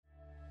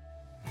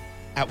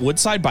At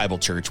Woodside Bible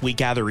Church, we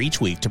gather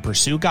each week to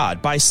pursue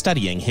God by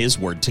studying His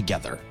Word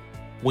together.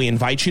 We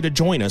invite you to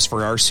join us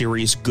for our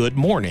series, Good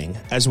Morning,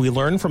 as we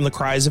learn from the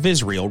cries of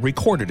Israel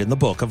recorded in the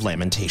book of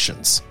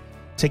Lamentations.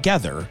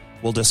 Together,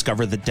 we'll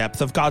discover the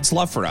depth of God's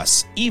love for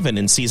us, even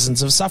in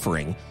seasons of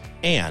suffering,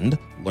 and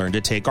learn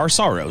to take our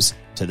sorrows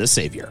to the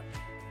Savior.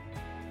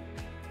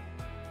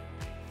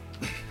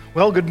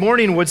 Well, good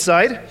morning,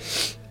 Woodside.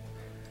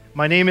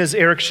 My name is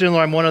Eric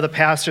Schindler. I'm one of the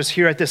pastors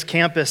here at this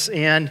campus,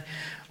 and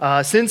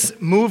since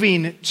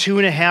moving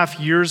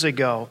 2.5 years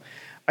ago,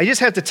 I just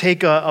have to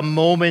take a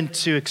moment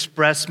to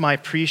express my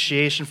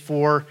appreciation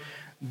for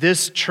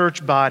this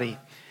church body.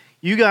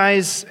 You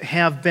guys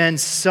have been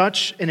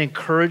such an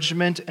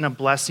encouragement and a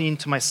blessing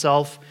to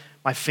myself,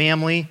 my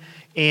family,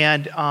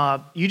 and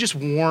you just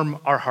warm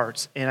our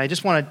hearts. And I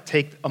just want to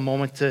take a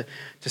moment to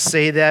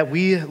say that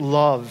we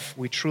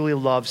truly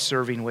love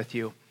serving with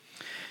you.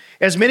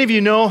 As many of you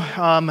know,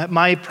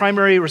 my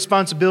primary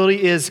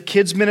responsibility is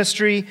kids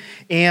ministry,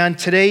 and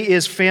today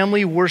is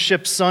Family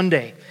Worship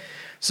Sunday.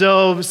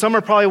 So some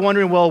are probably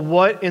wondering, well,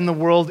 what in the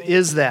world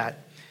is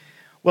that?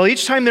 Well,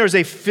 each time there's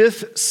a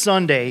fifth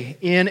Sunday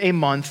in a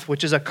month,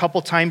 which is a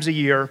couple times a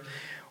year,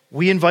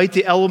 we invite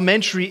the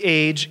elementary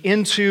age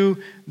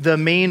into the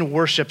main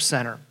worship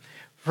center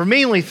for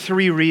mainly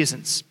 3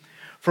 reasons.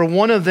 For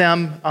one of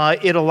them,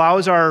 it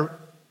allows our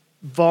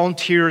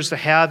volunteers to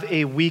have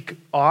a week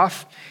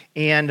off,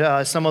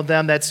 and some of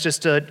them, that's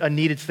just a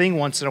needed thing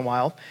once in a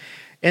while.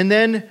 And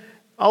then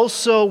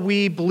also,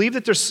 we believe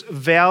that there's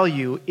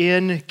value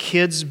in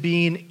kids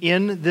being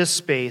in this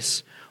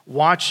space,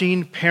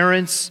 watching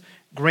parents,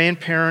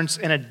 grandparents,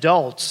 and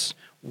adults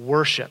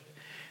worship.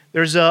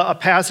 There's a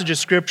passage of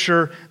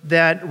Scripture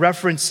that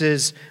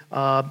references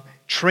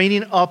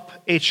training up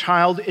a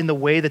child in the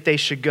way that they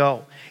should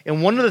go.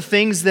 And one of the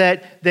things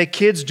that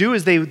kids do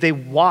is they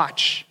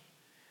watch,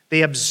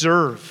 they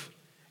observe,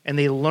 and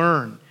they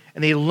learn.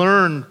 And they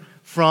learn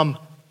from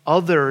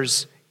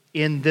others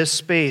in this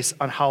space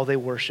on how they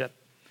worship.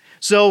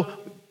 So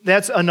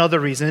that's another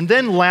reason. And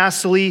then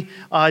lastly,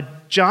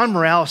 John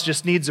Morales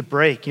just needs a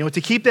break. You know,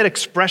 to keep that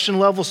expression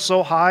level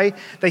so high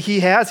that he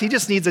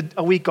just needs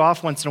a week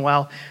off once in a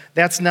while.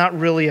 That's not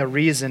really a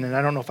reason, and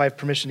I don't know if I have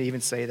permission to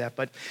even say that.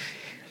 But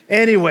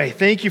anyway,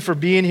 thank you for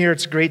being here.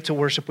 It's great to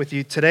worship with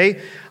you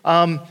today.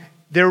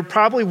 There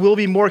probably will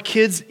be more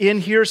kids in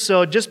here,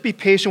 so just be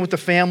patient with the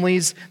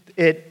families.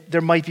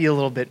 There might be a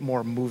little bit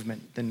more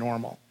movement than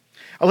normal.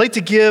 I'd like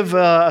to give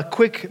a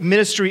quick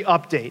ministry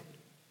update.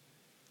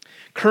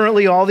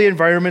 Currently, all the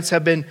environments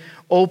have been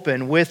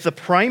open with the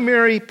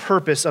primary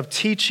purpose of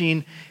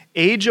teaching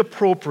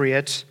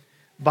age-appropriate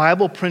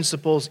Bible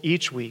principles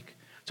each week,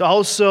 to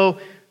also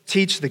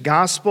teach the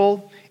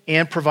gospel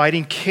and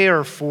providing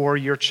care for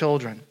your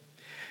children.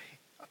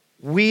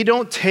 We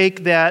don't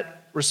take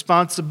that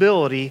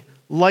responsibility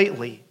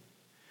lightly.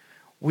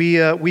 We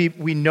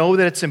know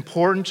that it's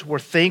important. We're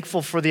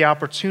thankful for the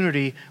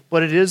opportunity,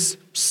 but it is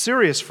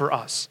serious for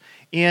us,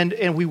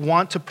 and we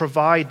want to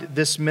provide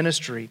this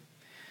ministry.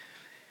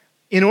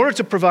 In order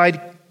to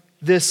provide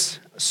this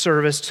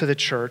service to the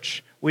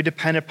church, we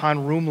depend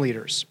upon room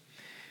leaders.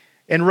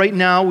 And right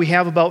now, we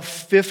have about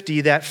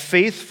 50 that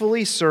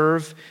faithfully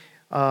serve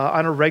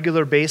on a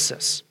regular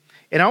basis.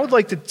 And I would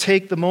like to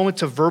take the moment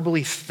to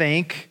verbally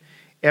thank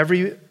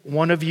every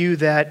one of you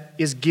that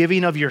is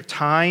giving of your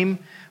time,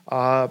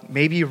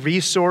 maybe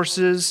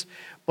resources,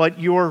 but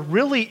you're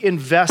really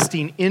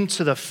investing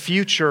into the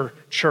future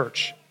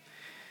church.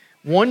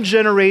 One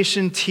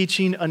generation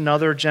teaching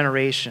another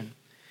generation.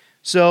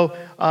 So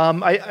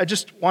I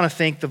just want to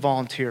thank the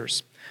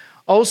volunteers.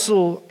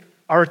 Also,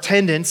 our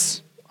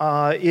attendance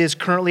is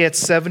currently at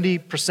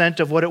 70%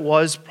 of what it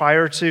was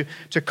prior to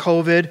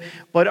COVID,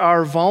 but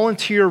our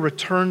volunteer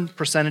return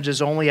percentage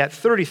is only at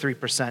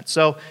 33%.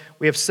 So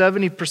we have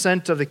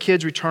 70% of the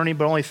kids returning,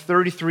 but only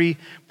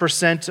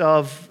 33%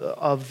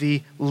 of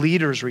the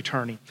leaders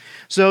returning.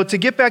 So to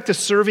get back to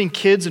serving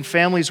kids and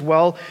families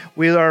well,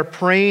 we are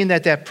praying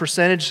that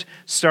percentage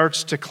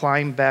starts to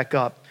climb back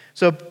up.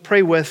 So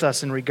pray with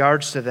us in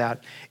regards to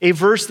that. A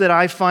verse that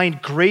I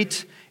find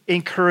great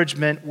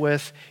encouragement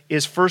with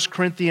is 1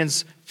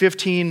 Corinthians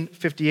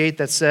 15:58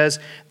 that says,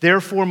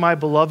 "Therefore, my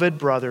beloved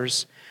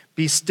brothers,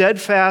 be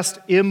steadfast,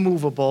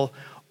 immovable,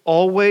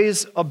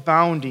 always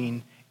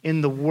abounding in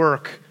the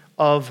work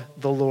of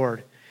the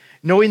Lord,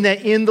 knowing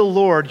that in the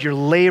Lord your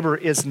labor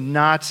is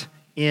not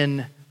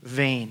in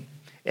vain."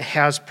 It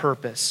has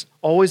purpose.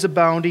 Always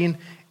abounding,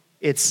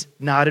 it's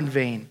not in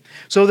vain.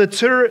 So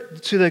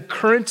to the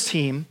current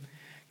team,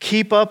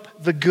 keep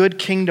up the good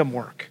kingdom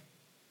work.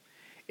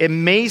 It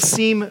may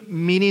seem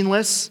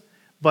meaningless,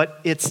 but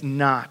it's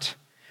not.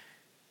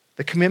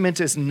 The commitment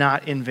is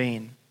not in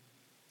vain.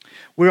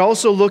 We're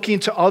also looking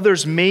to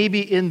others maybe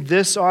in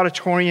this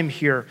auditorium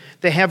here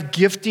that have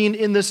gifting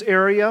in this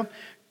area.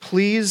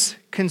 Please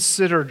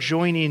consider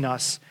joining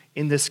us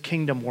in this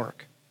kingdom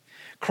work.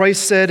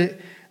 Christ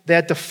said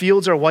that the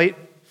fields are white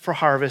for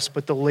harvest,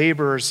 but the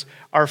laborers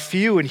are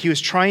few, and he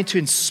was trying to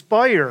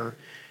inspire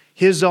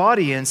his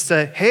audience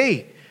that,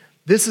 hey,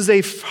 this is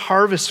a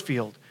harvest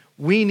field.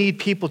 we need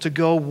people to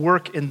go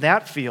work in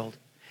that field.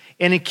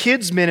 And in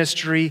kids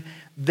ministry,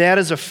 that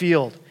is a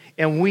field,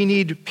 and we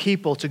need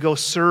people to go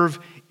serve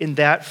in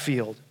that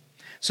field.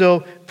 So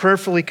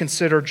prayerfully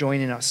consider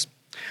joining us.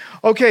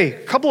 Okay,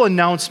 a couple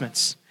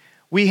announcements.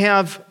 We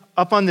have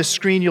up on the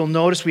screen, you'll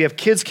notice we have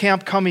Kids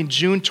Camp coming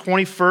June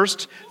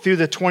 21st through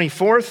the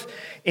 24th,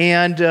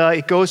 and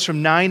it goes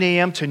from 9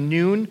 a.m. to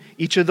noon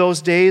each of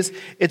those days.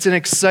 It's an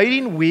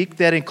exciting week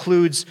that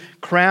includes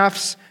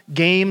crafts,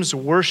 games,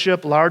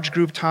 worship, large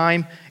group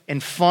time,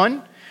 and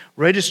fun.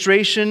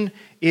 Registration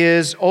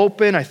is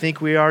open. I think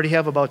we already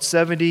have about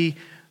 70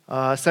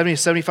 to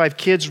 75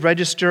 kids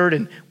registered,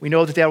 and we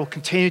know that will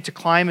continue to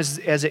climb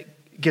as it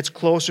gets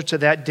closer to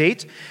that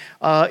date.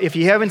 If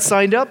you haven't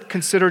signed up,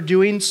 consider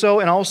doing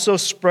so, and also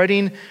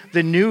spreading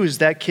the news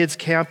that Kids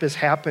Camp is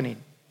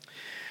happening.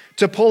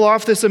 To pull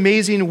off this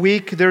amazing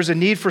week, there's a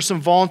need for some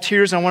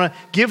volunteers. I want to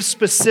give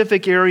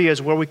specific areas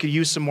where we could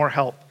use some more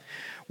help.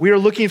 We are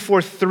looking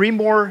for 3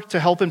 more to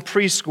help in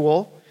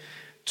preschool,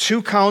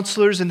 2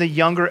 counselors in the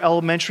younger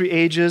elementary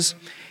ages,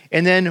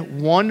 and then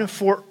one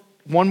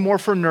more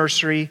for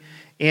nursery,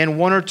 and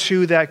 1 or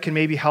 2 that can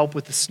maybe help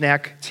with the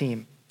snack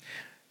team.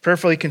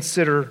 Prayerfully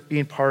consider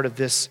being part of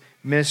this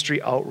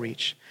ministry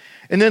outreach.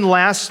 And then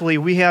lastly,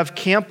 we have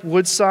Camp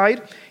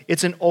Woodside.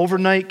 It's an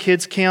overnight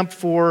kids camp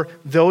for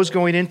those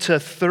going into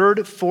 3rd,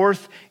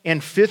 4th,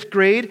 and 5th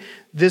grade.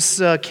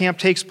 This camp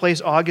takes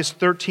place August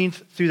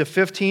 13th through the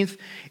 15th,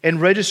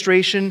 and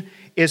registration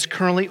is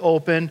currently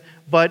open,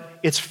 but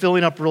it's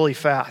filling up really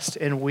fast.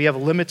 And we have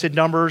limited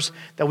numbers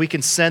that we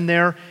can send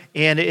there,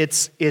 and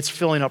it's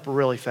filling up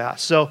really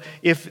fast. So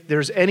if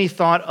there's any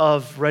thought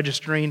of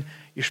registering,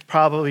 you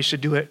probably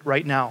should do it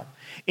right now.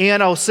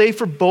 And I'll say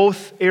for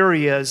both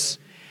areas,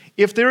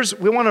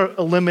 we want to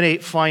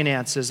eliminate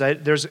finances.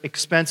 There's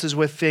expenses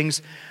with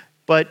things,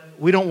 but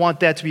we don't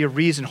want that to be a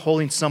reason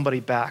holding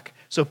somebody back.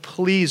 So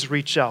please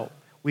reach out.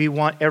 We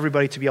want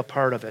everybody to be a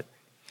part of it.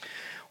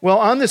 Well,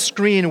 on the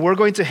screen, we're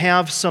going to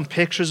have some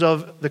pictures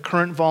of the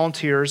current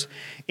volunteers,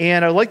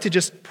 and I'd like to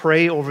just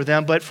pray over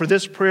them. But for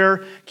this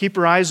prayer, keep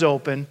your eyes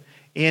open,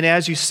 and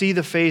as you see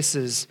the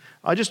faces,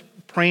 I'm just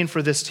praying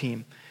for this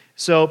team.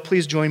 So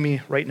please join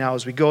me right now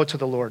as we go to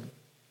the Lord.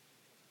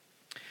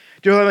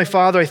 Dear Heavenly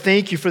Father, I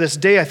thank you for this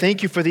day. I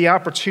thank you for the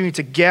opportunity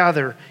to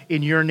gather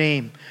in your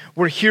name.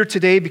 We're here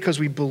today because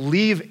we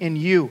believe in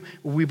you.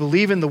 We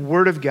believe in the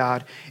Word of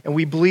God, and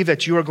we believe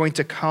that you are going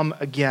to come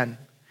again.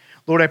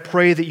 Lord, I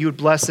pray that you would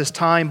bless this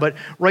time, but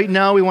right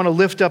now we want to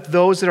lift up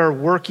those that are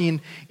working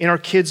in our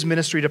kids'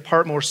 ministry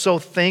department. We're so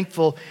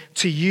thankful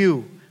to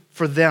you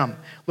for them.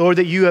 Lord,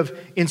 that you have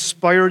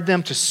inspired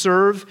them to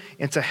serve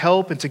and to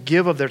help and to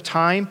give of their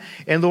time.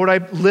 And Lord, I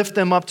lift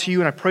them up to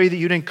you, and I pray that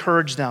you'd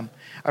encourage them.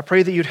 I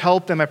pray that you'd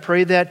help them. I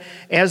pray that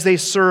as they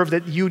serve,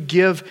 that you'd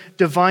give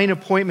divine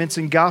appointments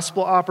and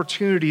gospel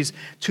opportunities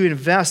to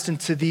invest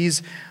into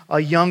these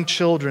young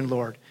children,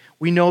 Lord.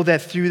 We know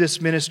that through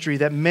this ministry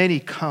that many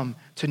come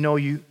to know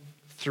you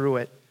through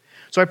it.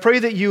 So I pray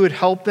that you would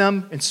help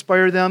them,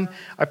 inspire them.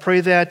 I pray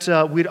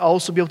that we'd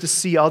also be able to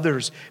see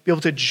others, be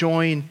able to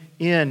join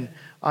in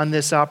on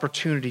this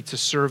opportunity to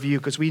serve you,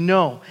 because we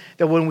know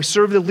that when we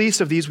serve the least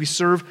of these, we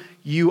serve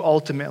you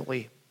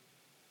ultimately.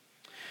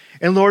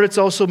 And Lord, it's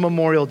also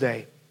Memorial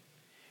Day.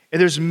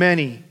 And there's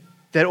many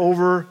that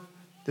over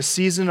the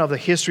season of the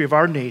history of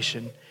our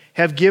nation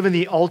have given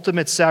the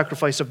ultimate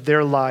sacrifice of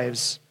their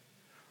lives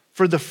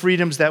for the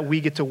freedoms that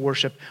we get to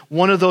worship.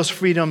 One of those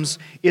freedoms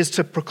is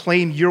to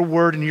proclaim your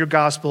word and your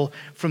gospel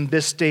from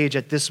this stage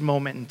at this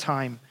moment in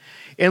time.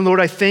 And Lord,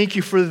 I thank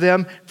you for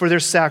them, for their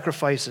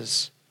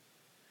sacrifices.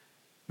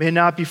 May it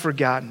not be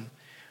forgotten.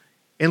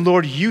 And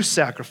Lord, you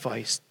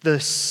sacrificed the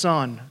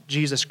Son,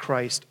 Jesus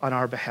Christ, on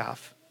our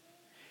behalf.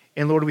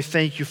 And Lord, we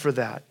thank you for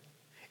that.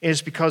 And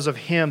it's because of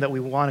him that we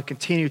want to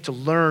continue to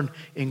learn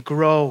and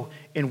grow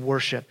in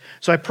worship.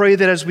 So I pray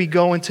that as we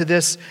go into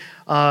this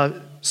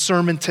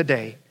sermon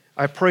today,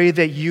 I pray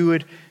that you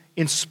would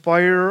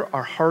inspire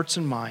our hearts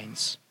and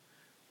minds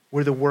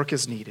where the work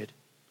is needed.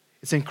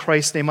 It's in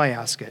Christ's name I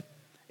ask it.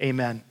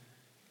 Amen.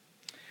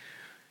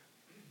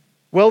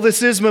 Well,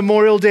 this is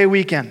Memorial Day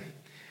weekend,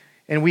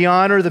 and we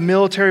honor the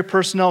military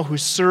personnel who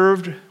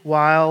served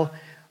while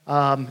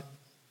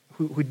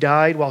who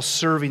died while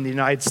serving the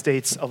United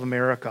States of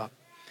America.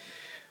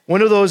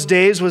 One of those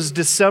days was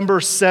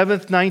December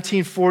 7th,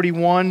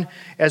 1941,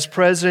 as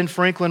President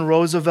Franklin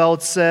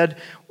Roosevelt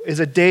said, is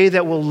a day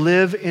that will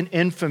live in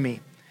infamy.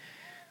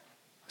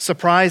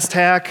 Surprise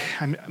attack,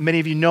 many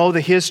of you know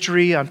the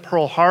history on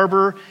Pearl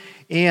Harbor,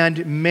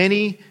 and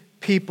many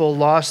people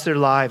lost their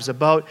lives,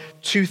 about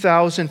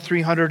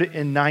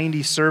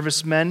 2,390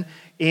 servicemen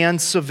and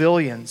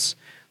civilians.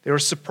 They were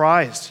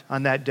surprised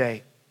on that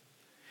day.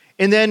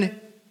 And then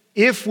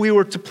if we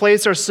were to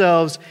place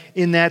ourselves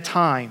in that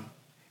time,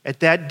 at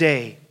that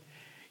day,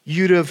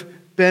 you'd have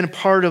been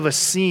part of a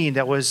scene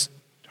that was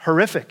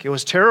horrific. It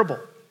was terrible.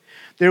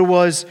 There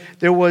was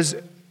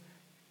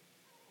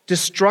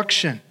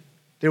destruction.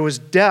 There was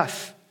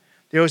death.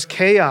 There was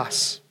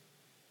chaos.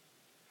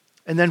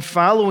 And then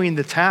following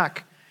the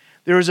attack,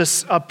 there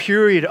is a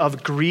period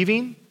of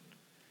grieving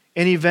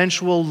and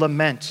eventual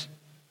lament.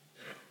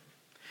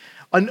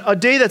 A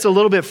day that's a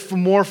little bit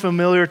more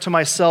familiar to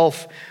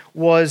myself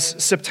was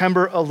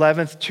September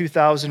 11th,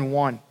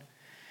 2001.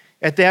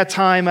 At that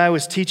time, I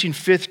was teaching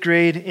 5th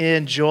grade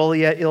in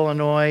Joliet,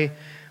 Illinois,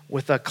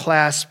 with a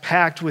class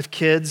packed with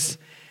kids.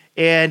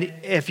 And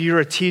if you're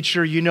a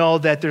teacher, you know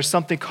that there's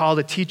something called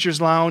a teacher's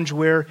lounge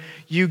where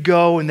you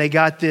go and they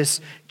got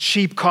this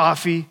cheap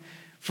coffee.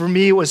 For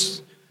me, it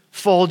was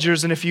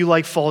Folgers, and if you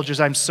like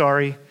Folgers, I'm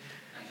sorry.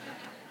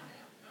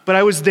 But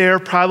I was there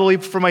probably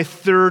for my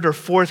 3rd or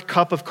 4th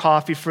cup of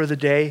coffee for the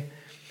day.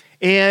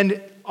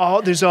 And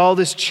there's all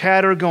this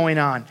chatter going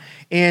on.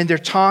 And they're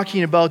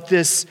talking about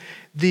these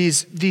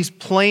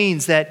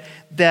planes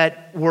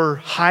that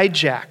were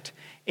hijacked.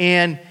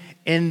 And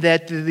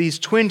that these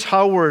twin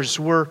towers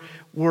were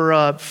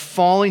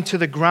falling to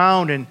the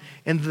ground, and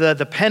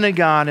the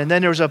Pentagon. And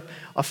then there was a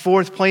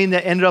 4th plane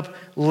that ended up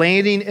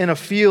landing in a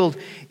field.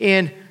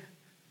 And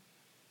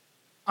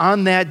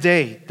on that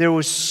day, there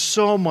was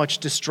so much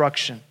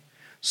destruction,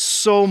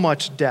 so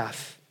much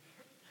death.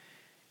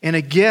 And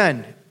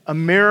again,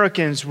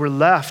 Americans were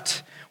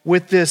left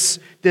with this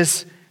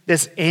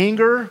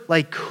anger,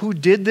 like who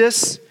did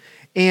this,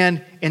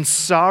 and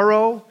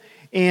sorrow,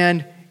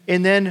 and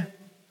then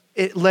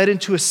it led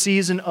into a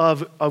season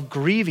of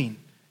grieving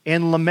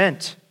and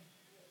lament.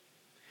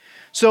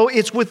 So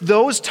it's with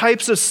those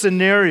types of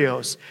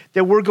scenarios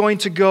that we're going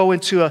to go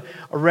into a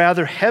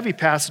rather heavy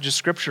passage of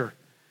Scripture.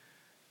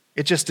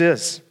 It just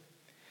is.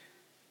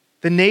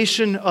 The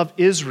nation of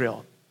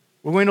Israel.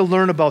 We're going to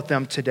learn about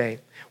them today.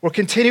 We're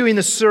continuing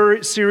the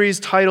series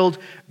titled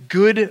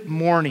Good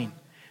Morning,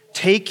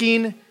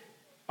 Taking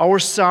Our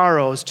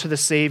Sorrows to the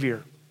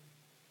Savior.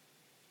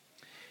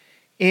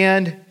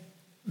 And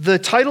the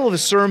title of the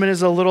sermon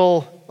is a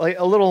little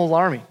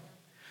alarming.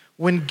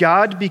 When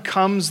God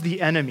becomes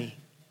the enemy.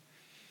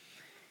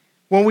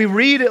 When we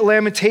read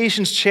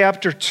Lamentations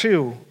chapter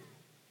 2,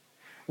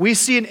 we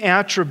see an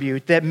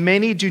attribute that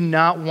many do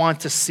not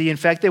want to see. In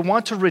fact, they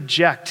want to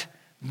reject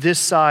this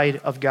side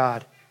of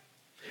God.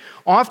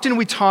 Often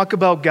we talk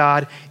about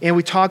God and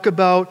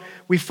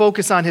we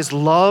focus on His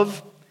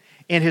love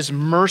and His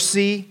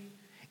mercy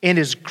and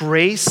His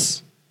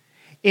grace.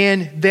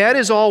 And that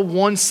is all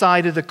one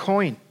side of the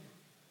coin.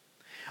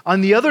 On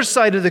the other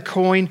side of the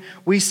coin,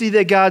 we see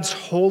that God's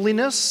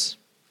holiness,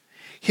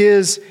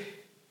 His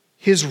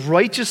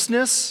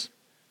righteousness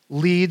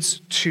leads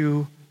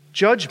to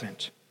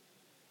judgment.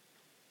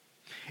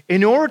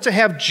 In order to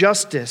have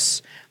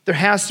justice, there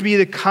has to be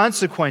the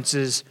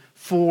consequences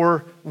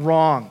for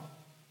wrong.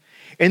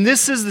 And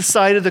this is the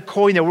side of the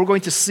coin that we're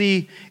going to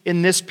see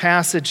in this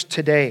passage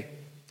today.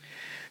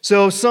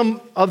 So some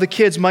of the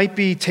kids might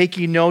be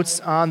taking notes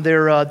on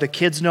the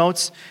kids'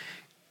 notes.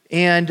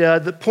 And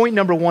the point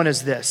number 1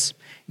 is this.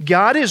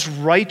 God is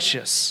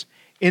righteous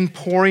in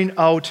pouring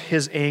out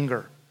His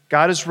anger.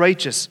 God is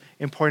righteous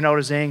in pouring out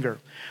His anger.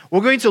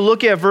 We're going to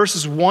look at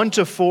verses 1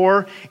 to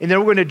 4, and then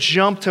we're going to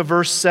jump to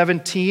verse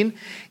 17.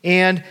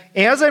 And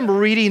as I'm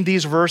reading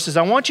these verses,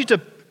 I want you to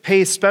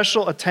pay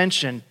special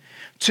attention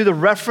to the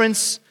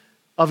reference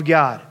of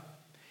God.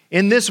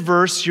 In this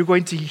verse, you're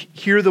going to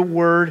hear the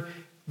word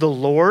the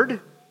Lord,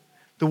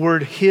 the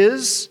word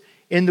His,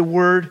 and the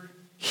word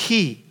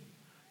He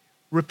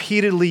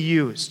repeatedly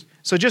used.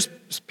 So just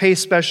pay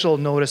special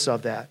notice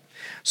of that.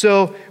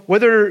 So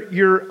whether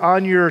you're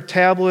on your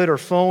tablet or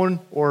phone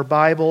or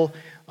Bible,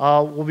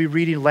 we'll be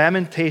reading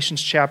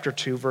Lamentations chapter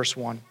 2, verse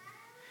 1.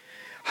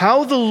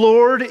 How the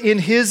Lord in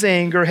His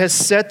anger has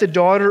set the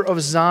daughter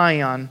of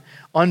Zion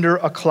under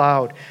a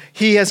cloud.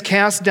 He has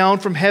cast down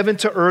from heaven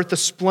to earth the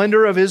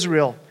splendor of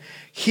Israel.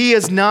 He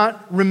has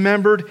not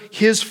remembered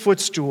His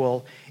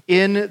footstool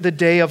in the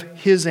day of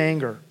His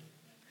anger.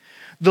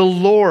 The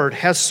Lord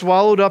has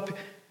swallowed up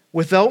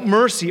without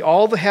mercy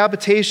all the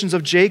habitations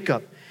of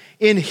Jacob.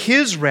 In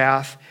His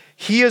wrath,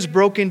 He has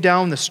broken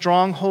down the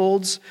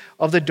strongholds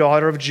of the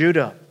daughter of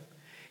Judah.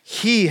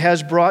 He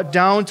has brought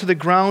down to the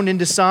ground in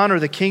dishonor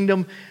the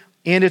kingdom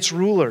and its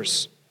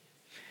rulers.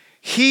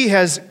 He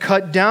has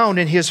cut down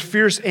in His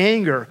fierce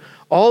anger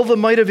all the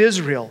might of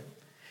Israel.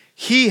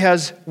 He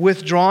has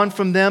withdrawn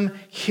from them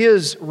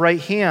His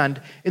right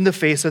hand in the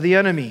face of the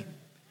enemy.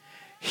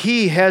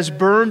 He has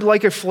burned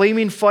like a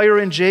flaming fire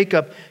in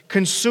Jacob,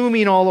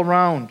 consuming all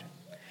around.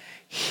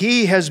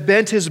 He has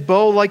bent His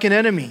bow like an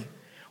enemy,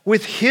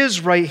 with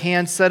His right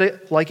hand set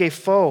it like a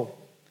foe.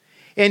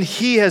 And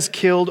He has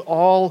killed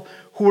all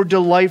who were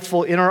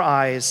delightful in our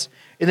eyes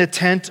in the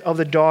tent of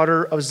the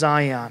daughter of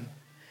Zion.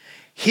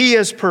 He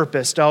has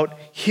purposed out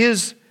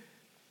His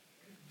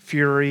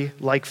fury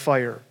like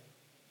fire.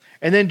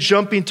 And then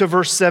jumping to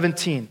verse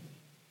 17.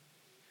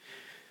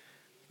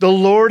 The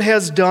Lord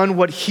has done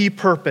what He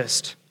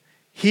purposed.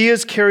 He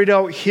has carried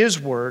out His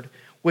word,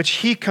 which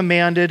He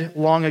commanded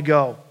long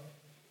ago.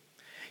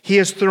 He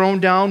has thrown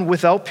down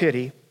without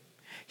pity.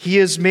 He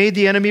has made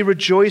the enemy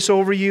rejoice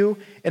over you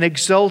and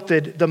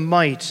exalted the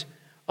might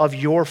of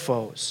your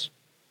foes.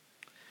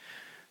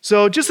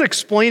 So just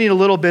explaining a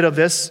little bit of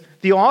this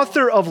the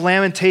author of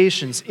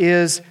Lamentations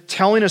is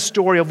telling a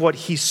story of what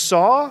he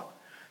saw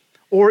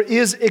or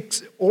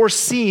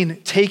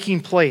seen taking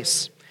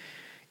place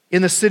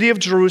in the city of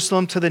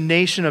Jerusalem to the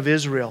nation of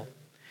Israel.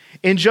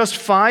 In just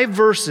 5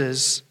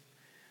 verses,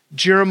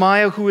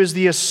 Jeremiah, who is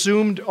the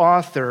assumed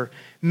author,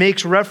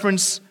 makes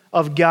reference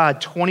of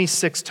God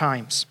 26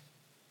 times.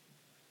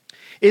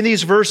 In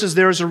these verses,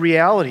 there is a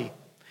reality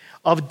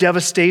of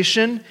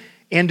devastation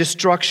and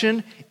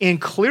destruction, and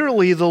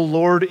clearly the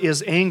Lord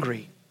is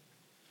angry.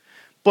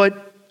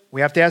 But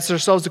we have to ask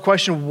ourselves the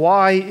question,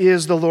 why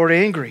is the Lord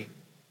angry?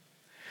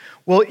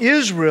 Well,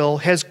 Israel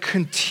has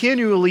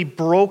continually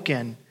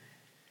broken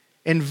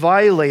and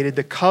violated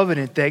the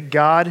covenant that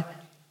God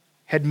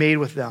had made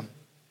with them.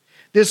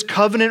 This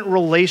covenant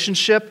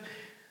relationship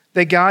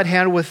that God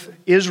had with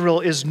Israel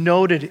is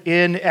noted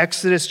in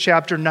Exodus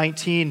chapter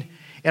 19.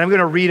 And I'm going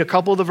to read a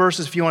couple of the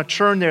verses. If you want to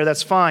turn there,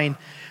 that's fine.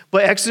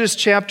 But Exodus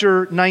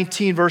chapter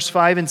 19, verse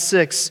 5 and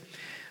 6,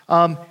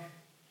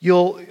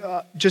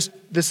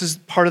 this is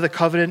part of the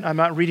covenant. I'm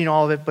not reading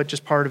all of it, but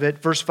just part of it.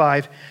 Verse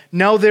 5,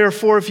 now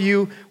therefore, if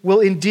you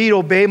will indeed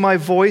obey my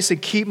voice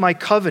and keep my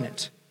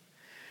covenant,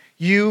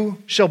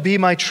 you shall be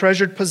my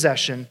treasured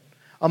possession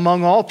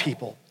among all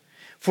people.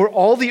 For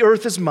all the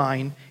earth is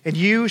mine, and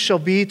you shall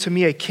be to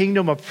me a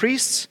kingdom of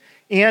priests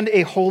and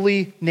a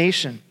holy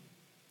nation.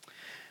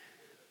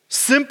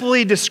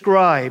 Simply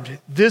described,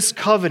 this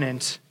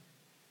covenant,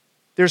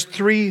 there's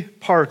 3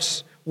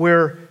 parts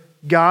where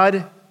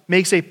God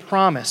makes a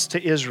promise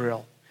to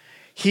Israel.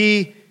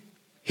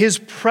 His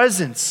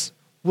presence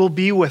will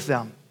be with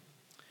them.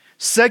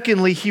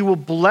 Secondly, he will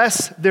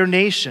bless their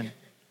nation.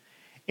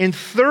 And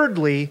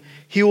thirdly,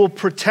 he will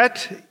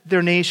protect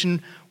their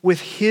nation with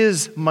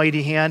his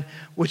mighty hand,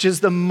 which is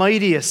the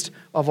mightiest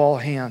of all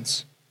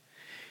hands.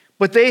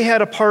 But they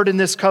had a part in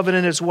this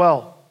covenant as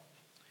well.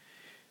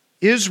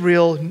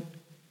 Israel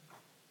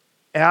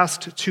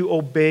asked to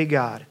obey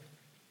God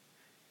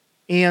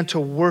and to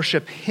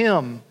worship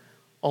him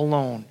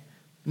alone.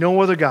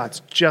 No other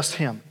gods, just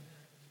him.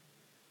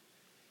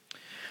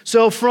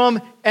 So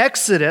from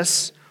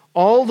Exodus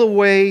all the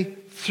way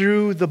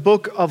through the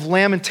book of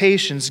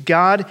Lamentations,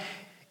 God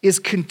is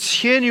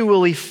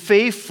continually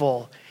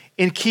faithful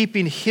in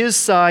keeping his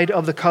side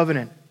of the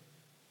covenant.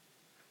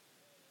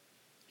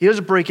 He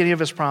doesn't break any of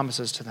his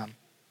promises to them.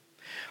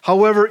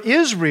 However,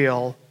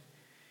 Israel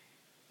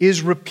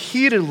is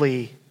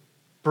repeatedly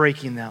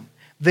breaking them.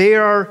 They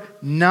are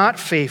not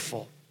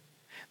faithful.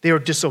 They are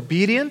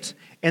disobedient,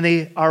 and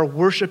they are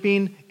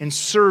worshiping and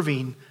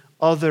serving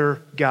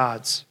other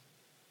gods.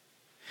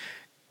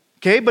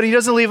 Okay, but he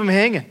doesn't leave them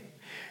hanging.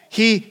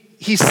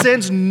 He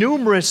sends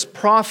numerous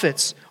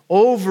prophets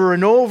over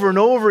and over and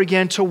over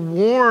again to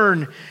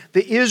warn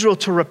the Israel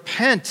to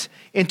repent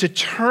and to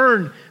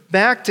turn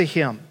back to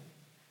him.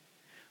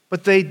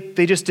 But they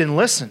just didn't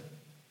listen.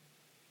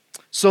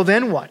 So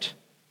then what?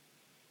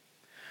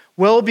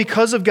 Well,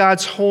 because of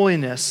God's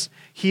holiness,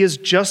 he is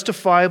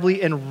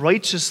justifiably and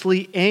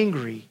righteously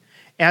angry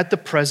at the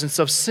presence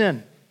of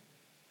sin.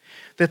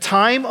 The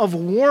time of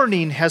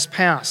warning has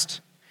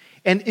passed,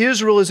 and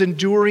Israel is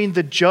enduring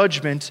the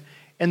judgment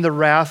and the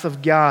wrath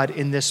of God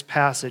in this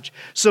passage.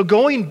 So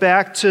going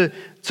back to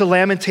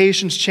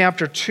Lamentations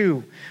chapter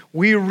 2,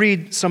 we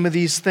read some of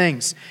these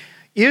things.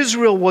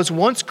 Israel was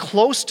once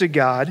close to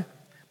God,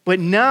 but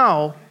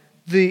now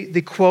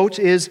the quote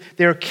is,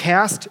 they're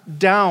cast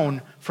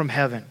down from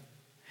heaven.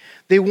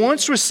 They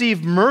once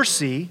received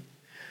mercy,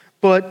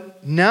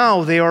 but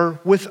now they are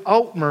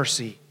without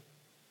mercy.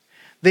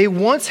 They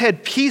once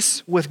had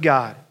peace with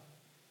God,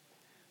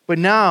 but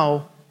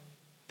now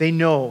they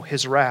know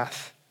his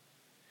wrath.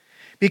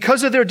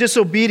 Because of their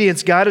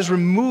disobedience, God is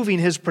removing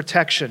his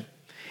protection.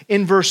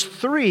 In verse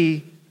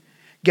 3,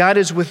 God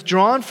has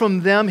withdrawn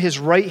from them his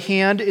right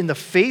hand in the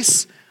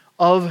face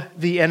of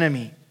the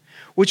enemy,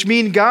 which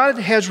means God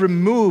has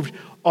removed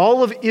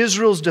all of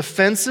Israel's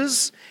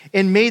defenses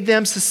and made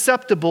them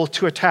susceptible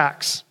to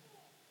attacks.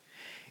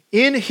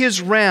 In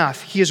his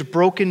wrath, he has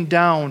broken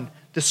down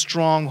the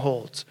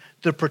strongholds.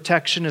 The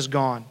protection is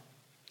gone.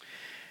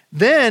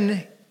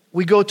 Then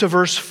we go to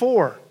verse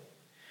 4.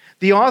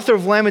 The author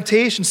of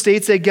Lamentations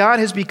states that God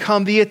has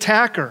become the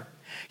attacker.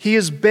 He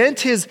has bent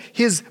his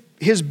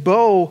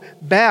bow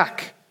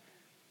back.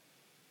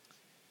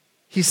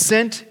 He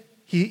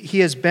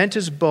has bent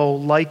his bow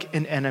like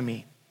an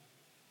enemy.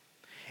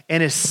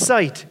 And his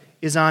sight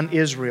is on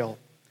Israel.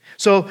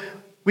 So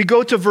we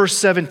go to verse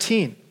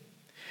 17.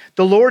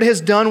 The Lord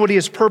has done what he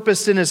has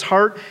purposed in his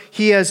heart.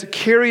 He has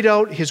carried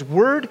out his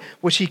word,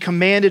 which he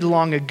commanded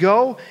long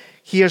ago.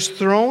 He has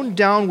thrown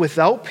down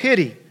without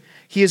pity.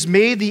 He has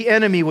made the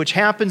enemy, which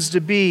happens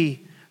to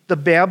be the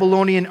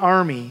Babylonian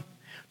army,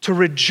 to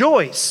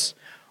rejoice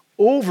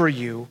over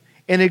you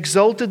and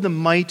exalted the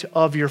might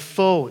of your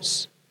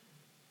foes.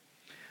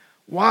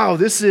 Wow,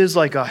 this is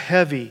like a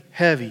heavy,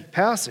 heavy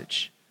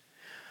passage.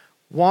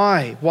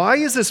 Why? Why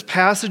is this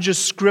passage of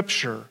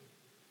Scripture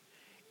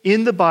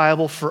in the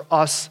Bible for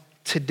us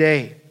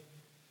today?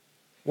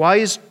 Why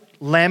is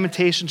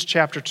Lamentations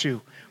chapter 2?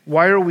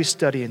 Why are we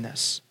studying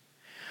this?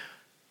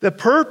 The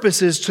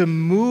purpose is to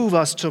move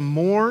us to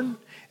mourn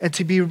and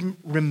to be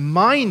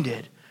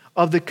reminded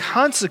of the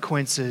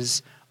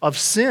consequences of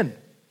sin.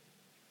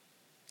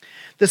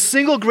 The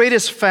single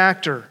greatest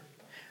factor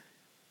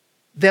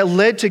that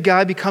led to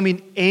God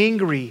becoming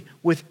angry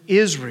with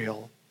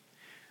Israel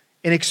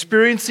and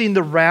experiencing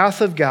the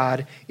wrath of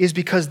God is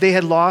because they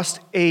had lost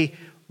a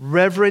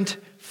reverent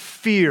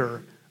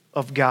fear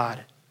of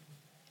God.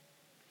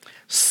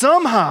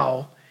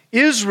 Somehow,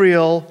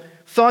 Israel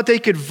thought they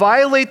could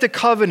violate the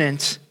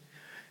covenant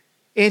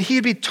and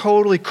he'd be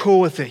totally cool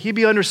with it. He'd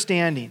be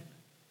understanding.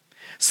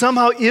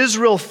 Somehow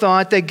Israel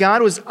thought that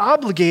God was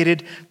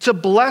obligated to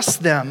bless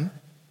them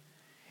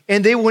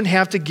and they wouldn't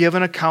have to give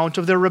an account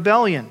of their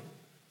rebellion.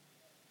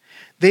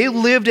 They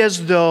lived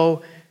as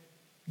though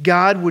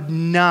God would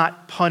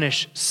not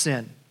punish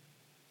sin.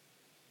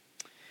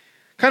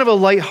 Kind of a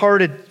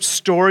lighthearted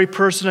story,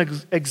 personal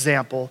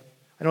example.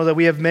 I know that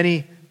we have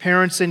many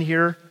parents in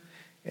here,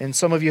 and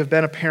some of you have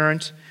been a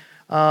parent.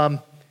 I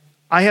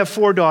have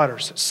 4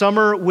 daughters,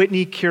 Summer,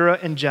 Whitney,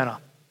 Kira, and Jenna.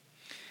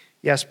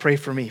 Yes, pray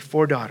for me.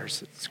 4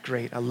 daughters. It's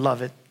great. I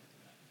love it.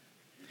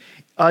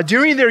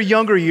 During their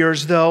younger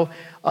years, though,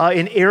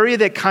 an area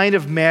that kind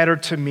of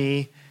mattered to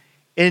me,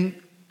 and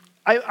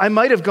I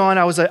might have gone,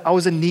 I was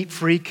a neat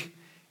freak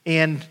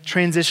and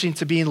transitioning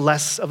to being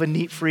less of a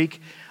neat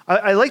freak.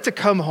 I like to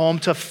come home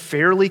to a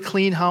fairly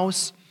clean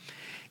house.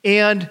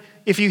 And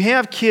if you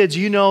have kids,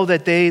 you know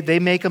that they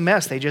make a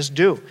mess. They just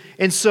do.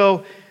 And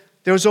so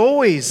there's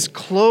always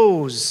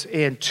clothes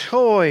and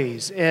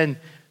toys and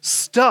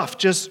stuff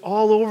just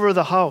all over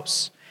the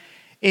house.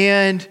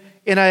 And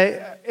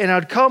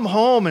I'd come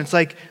home and it's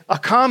like a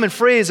common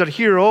phrase I'd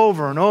hear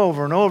over and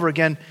over and over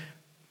again.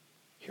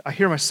 I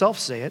hear myself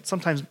say it,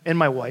 sometimes, and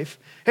my wife.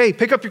 Hey,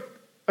 pick up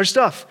our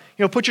stuff.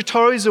 Put your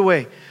toys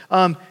away.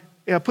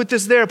 Put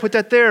this there, put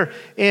that there.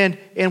 And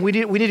we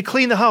need to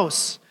clean the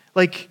house.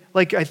 Like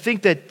I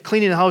think that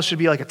cleaning the house should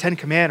be like a 10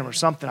 commandment or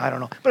something. I don't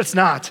know. But it's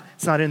not.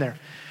 It's not in there.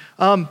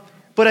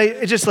 But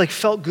it just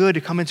felt good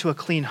to come into a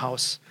clean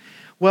house.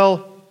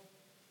 Well,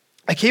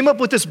 I came up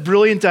with this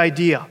brilliant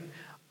idea.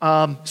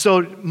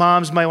 So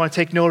moms might want to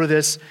take note of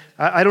this.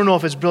 I don't know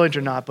if it's brilliant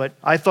or not, but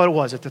I thought it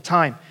was at the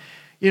time.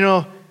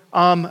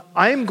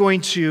 I'm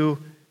going to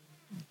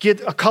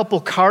get a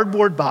couple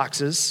cardboard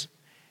boxes,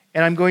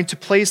 and I'm going to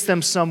place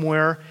them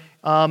somewhere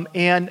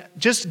and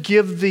just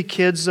give the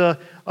kids a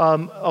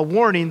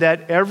warning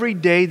that every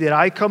day that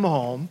I come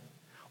home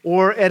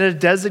or at a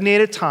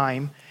designated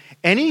time,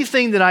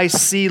 anything that I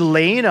see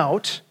laying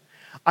out,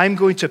 I'm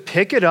going to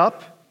pick it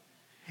up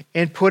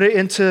and put it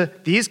into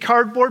these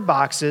cardboard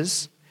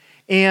boxes,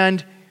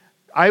 and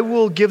I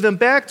will give them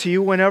back to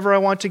you whenever I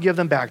want to give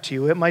them back to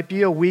you. It might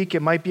be a week,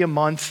 it might be a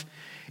month.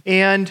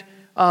 And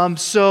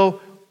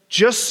so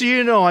just so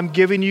you know, I'm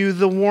giving you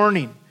the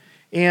warning.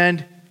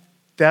 And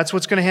that's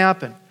what's going to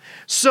happen.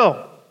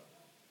 So,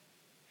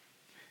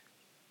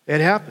 it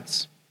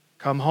happens.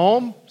 Come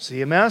home,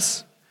 see a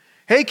mess.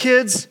 Hey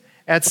kids,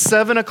 at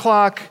 7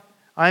 o'clock,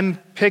 I'm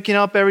picking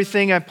up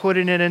everything, I'm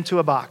putting it into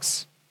a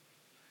box.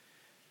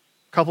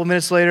 A couple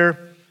minutes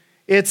later,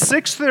 it's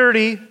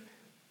 6:30.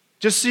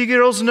 Just so you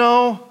girls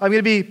know, I'm going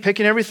to be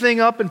picking everything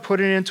up and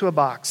putting it into a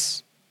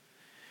box.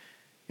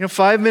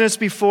 5 minutes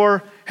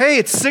before, hey,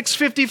 it's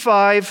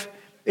 6:55,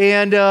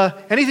 and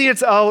anything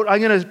that's out,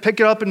 I'm going to pick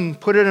it up and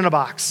put it in a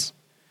box.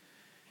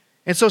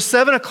 And so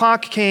 7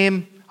 o'clock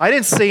came. I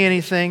didn't say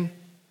anything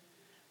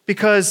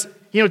because,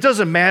 it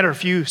doesn't matter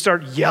if you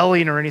start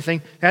yelling or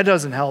anything. That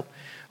doesn't help.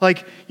 I'm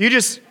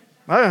just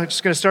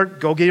going to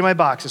go getting my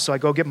boxes. So I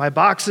go get my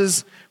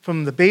boxes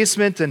from the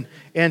basement,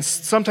 and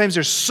sometimes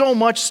there's so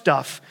much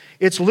stuff.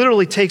 It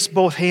literally takes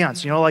both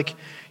hands. You're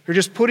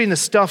just putting the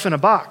stuff in a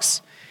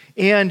box.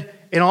 And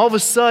all of a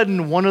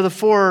sudden, one of the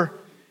 4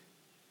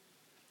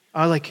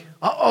 are like,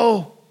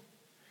 uh-oh,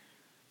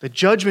 the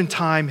judgment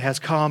time has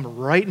come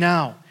right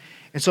now.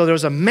 And so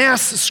there's a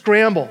mass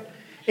scramble,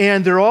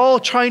 and they're all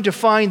trying to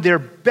find their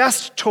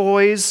best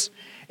toys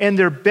and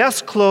their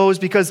best clothes,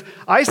 because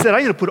I said,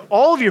 I'm going to put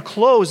all of your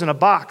clothes in a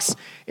box,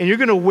 and you're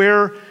going to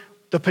wear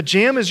the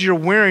pajamas you're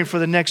wearing for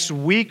the next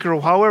week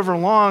or however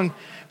long,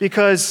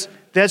 because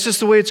that's just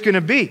the way it's going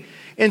to be.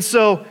 And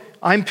so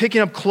I'm picking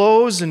up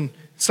clothes and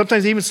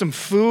sometimes even some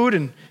food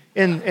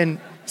and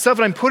stuff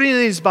that I'm putting in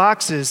these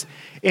boxes,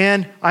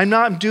 and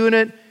I'm doing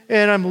it,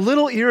 and I'm a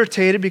little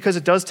irritated because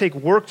it does take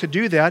work to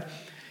do that.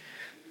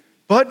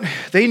 But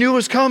they knew it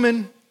was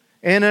coming,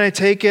 and then I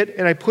take it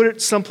and I put it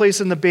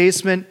someplace in the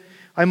basement.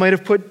 I might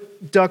have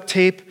put duct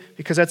tape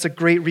because that's a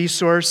great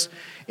resource,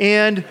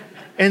 and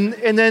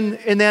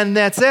then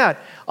that's that.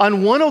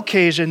 On one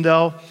occasion,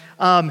 though,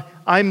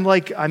 I'm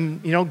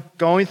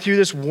going through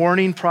this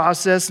warning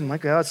process, and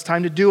oh, it's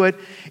time to do it.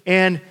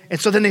 And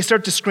so then they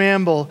start to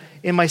scramble.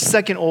 And my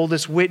second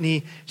oldest,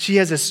 Whitney, she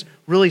has this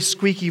really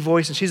squeaky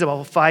voice, and she's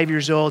about 5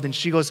 years old, and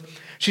she's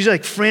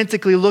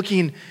frantically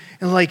looking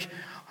and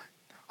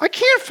I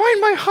can't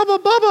find my Hubba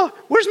Bubba.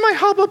 Where's my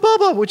Hubba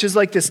Bubba? Which is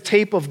like this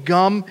tape of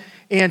gum,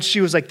 And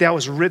she was like, that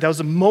was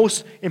the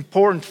most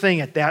important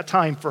thing at that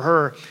time for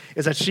her,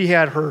 is that she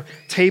had her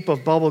tape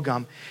of bubble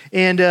gum.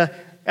 And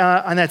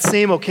on that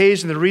same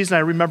occasion, the reason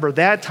I remember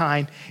that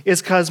time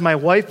is because my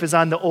wife is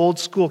on the old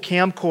school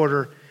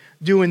camcorder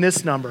doing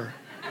this number.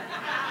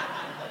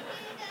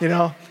 You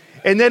know?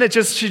 And then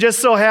she just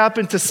so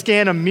happened to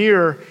scan a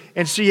mirror,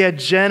 and she had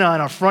Jenna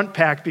on a front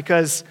pack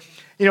because,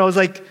 you know, it was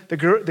like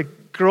the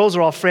girls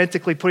are all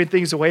frantically putting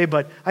things away,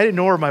 but I didn't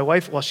know her, my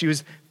wife, while she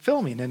was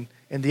filming,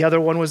 and the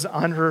other one was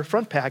on her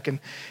front pack.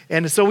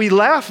 And so we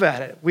laugh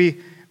at it.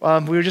 We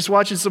were just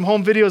watching some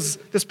home videos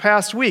this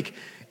past week,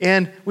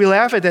 and we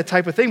laugh at that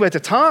type of thing. But at the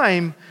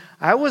time,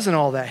 I wasn't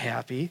all that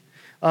happy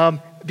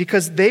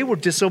because they were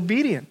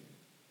disobedient.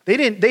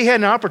 They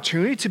had an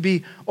opportunity to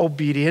be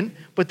obedient,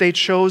 but they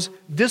chose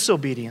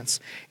disobedience.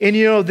 And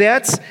you know,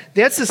 that's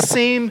the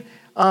same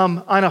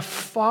on a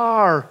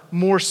far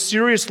more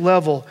serious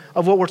level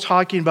of what we're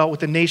talking about with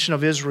the nation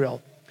of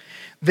Israel.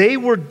 They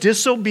were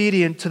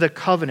disobedient to the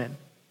covenant.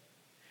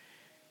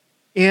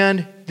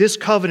 And this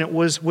covenant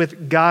was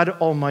with God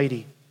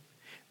Almighty.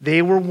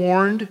 They were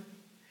warned,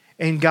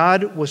 and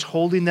God was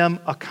holding them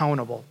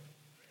accountable.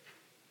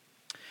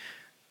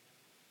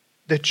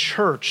 The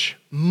church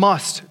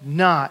must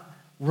not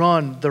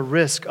run the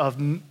risk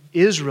of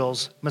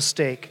Israel's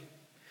mistake.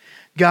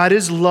 God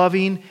is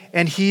loving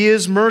and He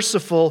is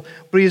merciful,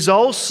 but He's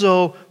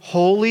also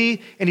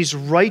holy and He's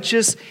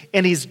righteous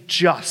and He's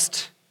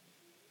just.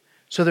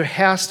 So there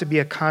has to be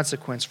a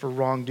consequence for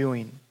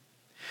wrongdoing.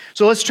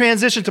 So let's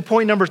transition to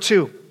point number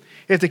 2.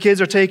 If the kids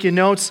are taking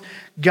notes,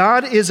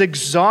 God is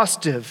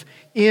exhaustive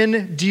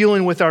in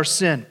dealing with our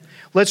sin.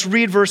 Let's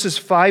read verses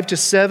 5 to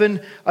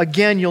 7.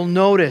 Again, you'll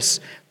notice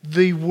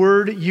the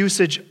word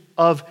usage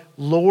of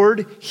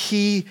Lord,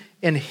 He,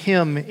 and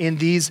Him in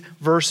these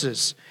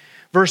verses.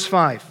 Verse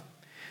 5,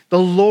 the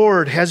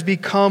Lord has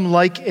become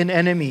like an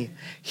enemy.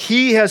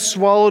 He has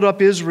swallowed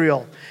up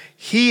Israel.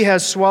 He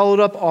has swallowed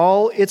up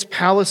all its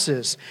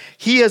palaces.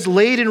 He has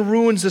laid in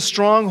ruins the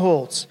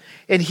strongholds,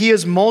 and He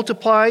has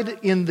multiplied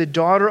in the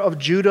daughter of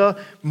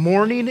Judah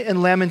mourning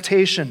and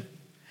lamentation.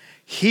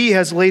 He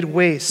has laid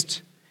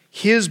waste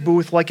His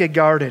booth like a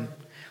garden,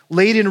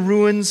 laid in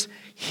ruins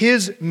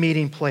His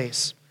meeting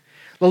place.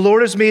 The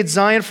Lord has made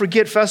Zion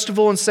forget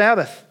festival and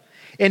Sabbath,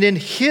 and in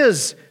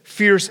His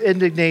fierce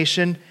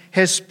indignation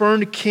has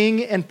spurned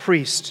king and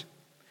priest.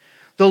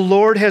 The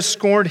Lord has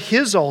scorned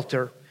His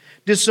altar,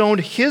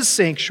 disowned His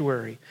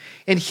sanctuary,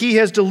 and He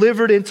has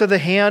delivered into the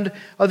hand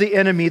of the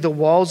enemy the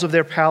walls of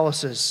their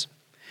palaces.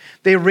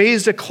 They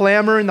raised a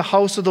clamor in the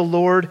house of the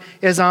Lord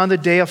as on the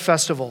day of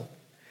festival.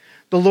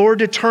 The Lord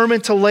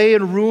determined to lay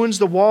in ruins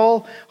the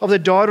wall of the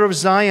daughter of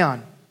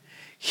Zion.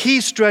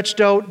 He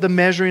stretched out the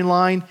measuring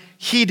line.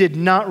 He did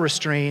not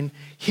restrain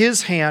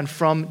His hand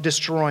from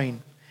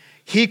destroying.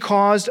 He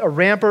caused a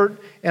rampart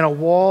and a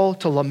wall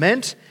to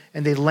lament,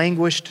 and they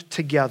languished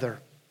together.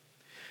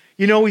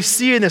 You know, we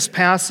see in this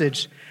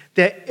passage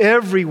that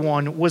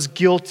everyone was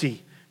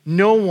guilty.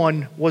 No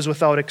one was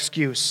without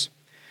excuse.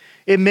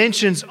 It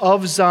mentions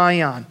of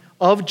Zion,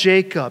 of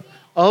Jacob,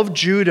 of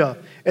Judah.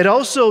 It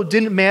also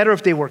didn't matter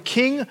if they were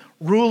king,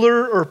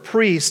 ruler, or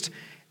priest.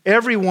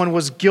 Everyone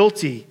was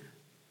guilty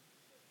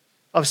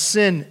of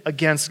sin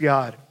against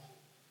God.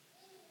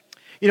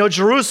 You know,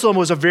 Jerusalem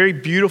was a very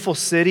beautiful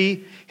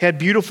city, had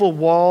beautiful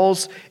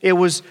walls. It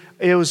was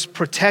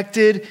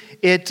protected.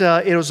 It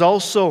was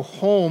also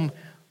home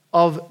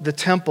of the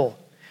temple.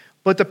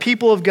 But the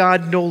people of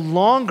God no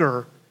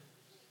longer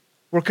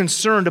were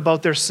concerned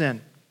about their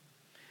sin.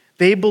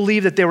 They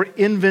believed that they were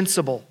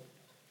invincible.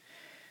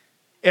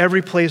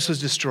 Every place was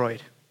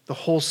destroyed, the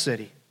whole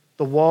city,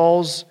 the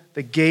walls,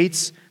 the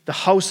gates, the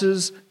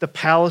houses, the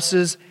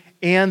palaces,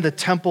 and the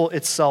temple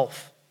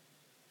itself.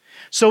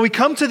 So we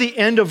come to the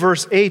end of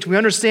verse 8. We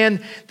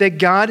understand that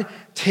God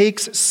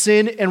takes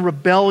sin and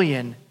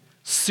rebellion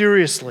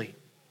seriously.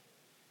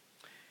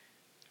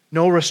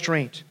 No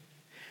restraint.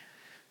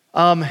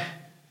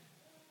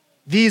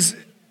 These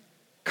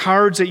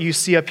cards that you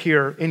see up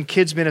here in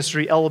kids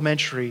ministry,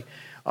 elementary,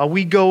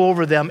 we go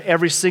over them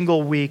every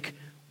single week,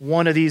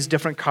 one of these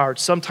different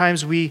cards.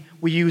 Sometimes we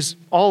use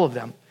all of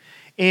them.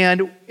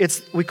 And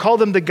we call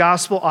them the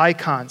gospel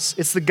icons.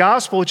 It's the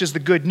gospel, which is the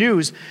good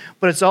news,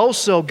 but it's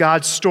also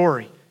God's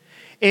story.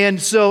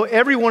 And so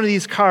every one of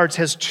these cards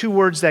has 2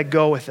 words that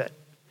go with it.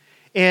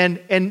 And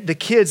the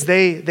kids,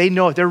 they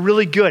know it. They're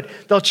really good.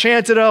 They'll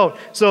chant it out.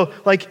 So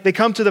like they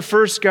come to the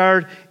first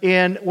card,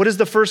 and what is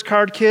the first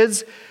card,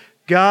 kids?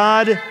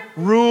 God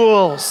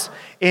rules.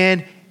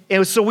 And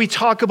so we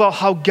talk about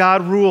how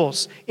God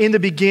rules. In the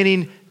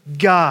beginning,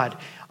 God.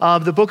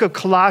 The book of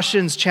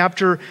Colossians,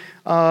 chapter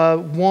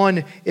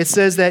 1, it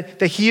says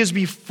that He is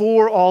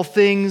before all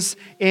things,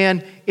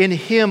 and in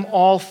Him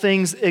all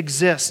things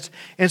exist.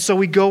 And so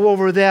we go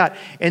over that.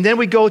 And then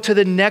we go to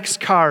the next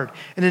card.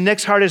 And the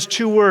next card has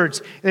 2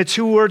 words. And the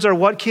 2 words are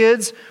what,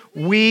 kids?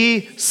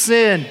 We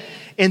sin.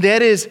 And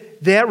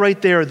that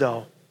right there,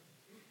 though,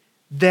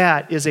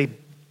 that is a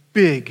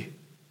big,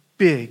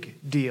 big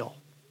deal.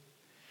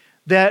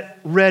 That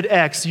red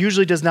X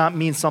usually does not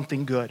mean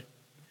something good.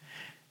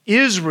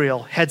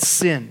 Israel had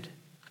sinned,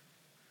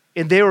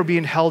 and they were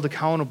being held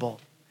accountable.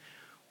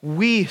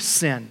 We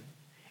sin,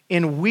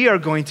 and we are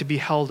going to be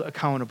held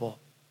accountable.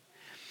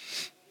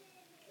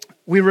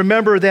 We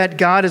remember that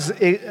God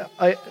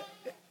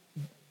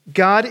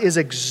is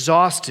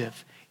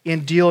exhaustive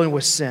in dealing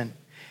with sin.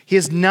 He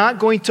is not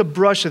going to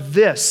brush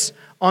this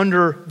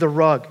under the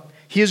rug.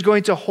 He is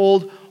going to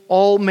hold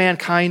all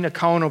mankind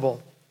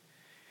accountable.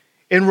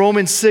 In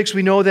Romans 6,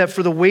 we know that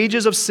for the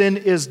wages of sin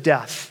is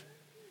death,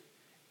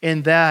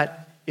 and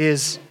that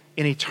is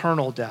an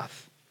eternal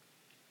death.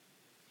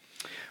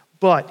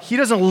 But he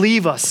doesn't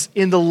leave us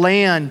in the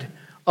land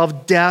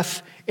of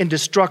death and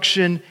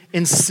destruction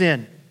and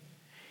sin.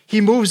 He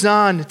moves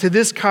on to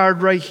this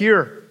card right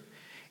here.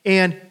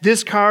 And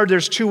this card,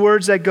 there's two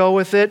words that go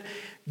with it.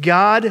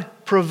 God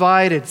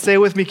provided. Say it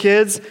with me,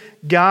 kids.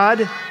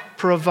 God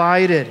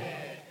provided.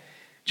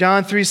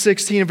 John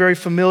 3:16, a very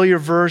familiar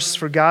verse.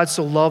 For God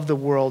so loved the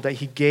world that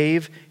he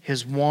gave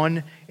his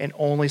one and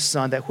only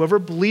Son, that whoever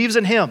believes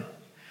in him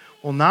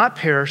will not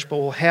perish, but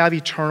will have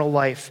eternal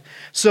life.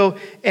 So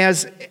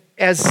as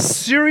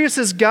serious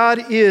as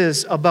God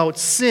is about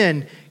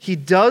sin, he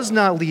does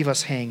not leave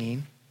us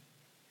hanging.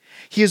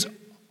 He is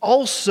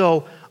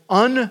also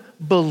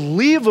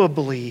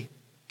unbelievably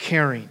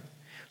caring.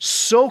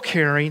 So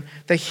caring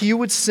that he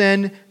would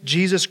send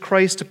Jesus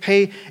Christ to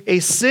pay a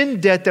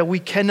sin debt that we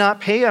cannot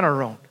pay on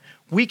our own.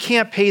 We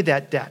can't pay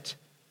that debt.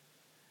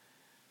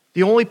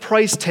 The only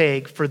price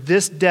tag for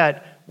this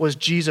debt was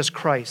Jesus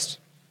Christ.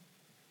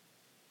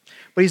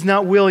 But he's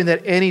not willing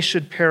that any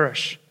should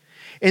perish.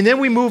 And then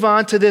we move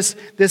on to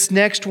this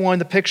next one,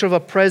 the picture of a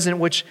present,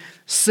 which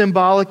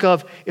symbolic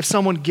of if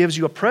someone gives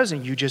you a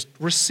present, you just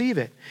receive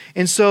it.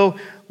 And so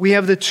we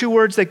have the two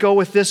words that go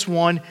with this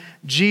one,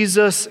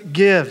 Jesus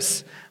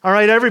gives. All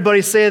right,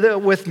 everybody say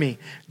that with me.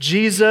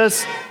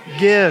 Jesus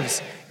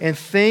gives. And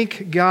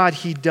thank God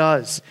he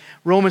does.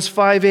 Romans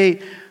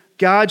 5:8,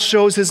 God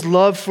shows his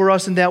love for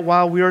us in that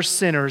while we are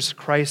sinners,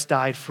 Christ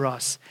died for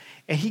us.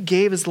 And he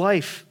gave his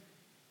life.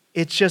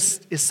 It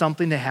just is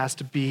something that has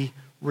to be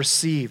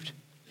received.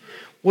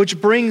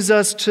 Which brings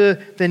us to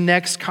the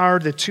next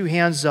card, the two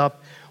hands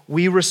up.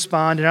 We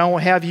respond. And I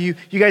won't have you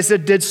guys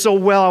that did so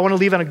well. I want to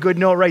leave on a good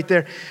note right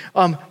there.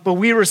 But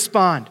we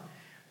respond.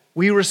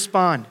 We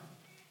respond.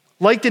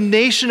 Like the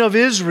nation of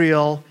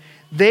Israel,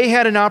 they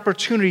had an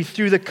opportunity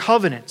through the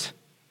covenant.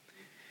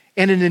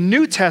 And in the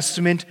New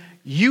Testament,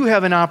 you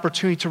have an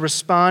opportunity to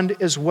respond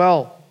as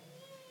well.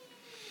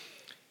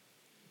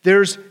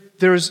 There's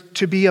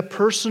to be a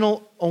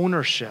personal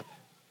ownership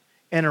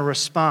and a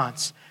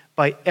response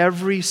by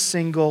every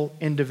single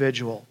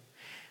individual.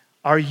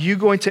 Are you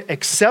going to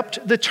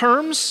accept the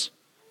terms,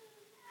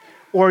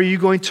 or are you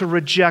going to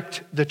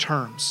reject the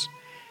terms?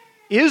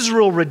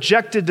 Israel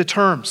rejected the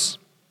terms.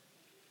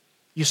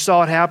 You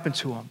saw it happen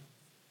to them.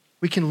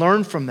 We can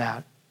learn from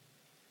that.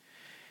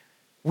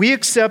 We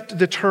accept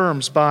the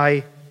terms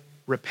by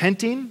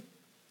repenting,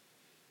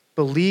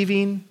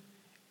 believing,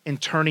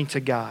 and turning to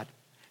God.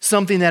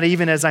 Something that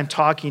even as I'm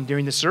talking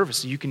during the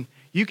service, you can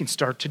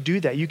start to do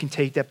that. You can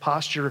take that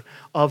posture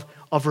of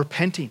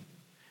repenting,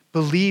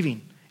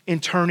 believing,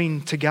 and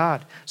turning to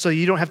God. So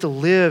you don't have to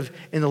live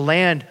in the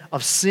land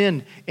of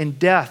sin and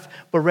death,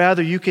 but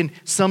rather you can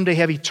someday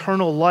have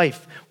eternal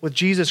life with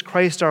Jesus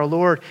Christ our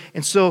Lord.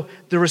 And so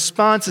the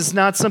response is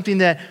not something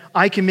that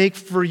I can make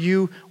for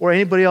you or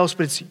anybody else,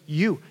 but it's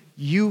you.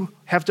 You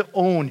have to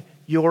own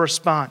your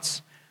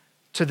response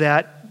to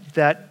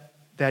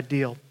that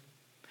deal.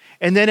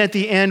 And then at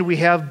the end, we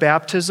have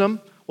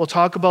baptism. We'll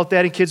talk about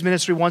that in kids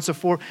ministry once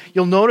before.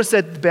 You'll notice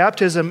that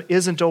baptism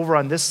isn't over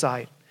on this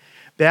side.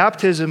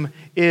 Baptism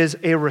is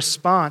a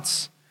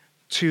response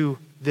to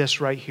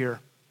this right here.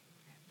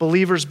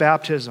 Believer's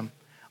baptism.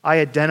 I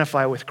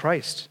identify with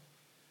Christ.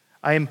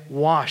 I am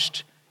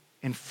washed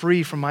and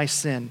free from my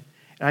sin,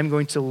 and I'm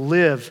going to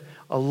live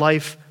a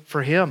life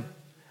for him.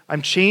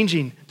 I'm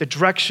changing the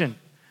direction.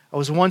 I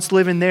was once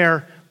living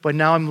there, but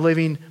now I'm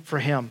living for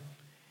him.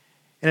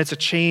 And it's a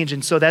change,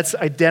 and so that's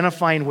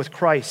identifying with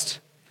Christ.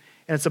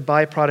 And it's a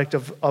byproduct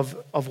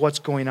of what's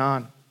going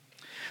on.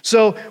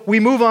 So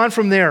we move on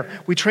from there.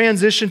 We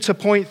transition to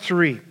point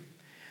 3.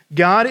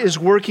 God is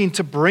working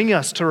to bring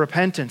us to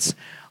repentance.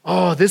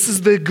 Oh, this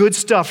is the good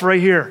stuff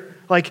right here.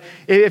 Like,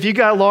 if you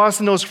got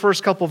lost in those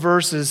first couple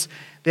verses,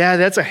 yeah,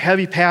 that's a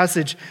heavy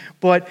passage.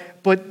 But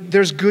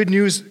there's good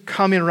news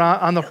coming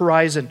on the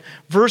horizon.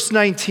 Verse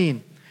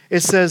 19, it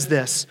says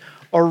this,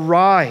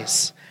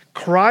 arise,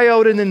 cry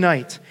out in the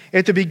night.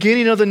 At the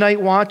beginning of the night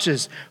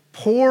watches,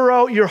 pour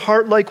out your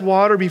heart like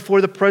water before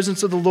the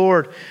presence of the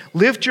Lord.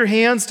 Lift your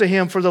hands to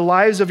him for the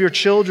lives of your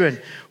children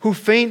who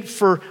faint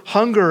for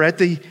hunger at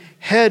the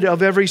head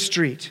of every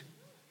street.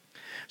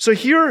 So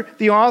here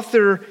the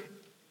author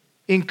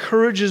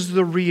encourages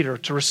the reader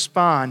to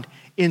respond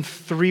in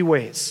 3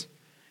 ways.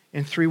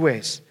 In 3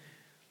 ways.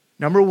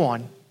 Number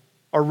 1,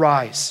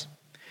 arise.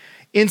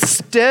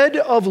 Instead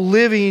of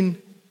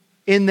living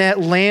in that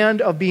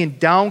land of being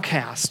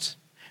downcast,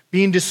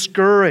 being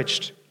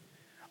discouraged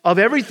of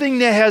everything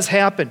that has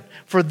happened.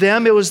 For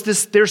them, it was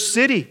their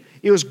city.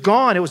 It was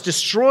gone. It was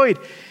destroyed.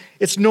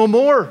 It's no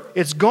more.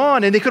 It's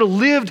gone. And they could have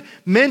lived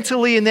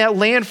mentally in that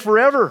land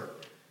forever.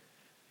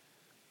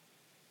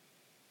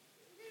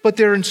 But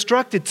they're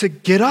instructed to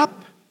get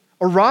up,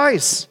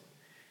 arise.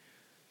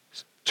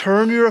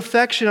 Turn your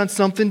affection on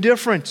something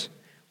different.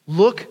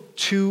 Look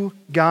to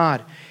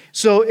God.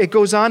 So it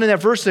goes on in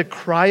that verse to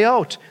cry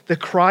out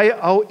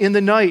in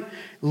the night.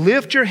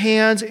 Lift your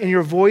hands and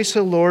your voice to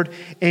the Lord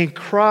and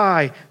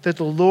cry that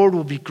the Lord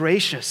will be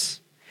gracious.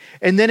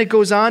 And then it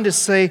goes on to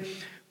say,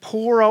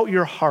 pour out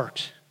your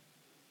heart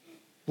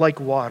like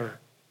water.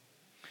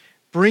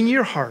 Bring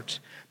your heart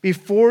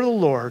before the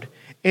Lord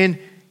and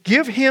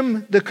give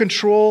him the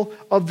control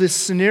of the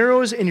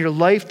scenarios in your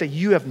life that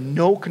you have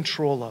no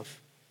control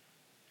of.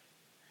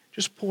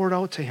 Just pour it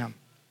out to him.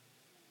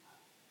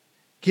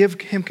 Give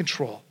him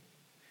control.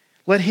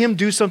 Let him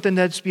do something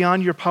that's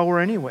beyond your power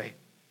anyway.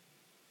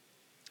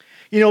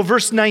 You know,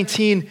 verse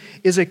 19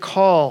 is a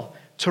call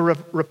to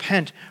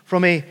repent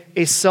from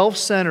a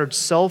self-centered,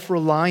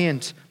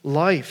 self-reliant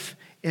life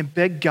and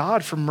beg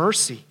God for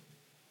mercy.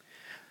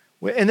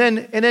 And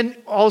then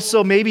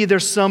also maybe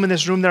there's some in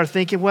this room that are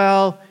thinking,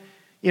 well,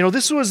 you know,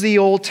 this was the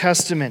Old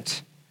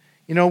Testament.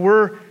 You know,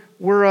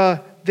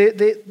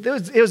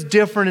 it was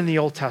different in the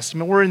Old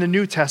Testament. We're in the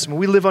New Testament.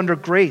 We live under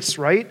grace,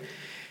 right?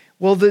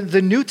 Well,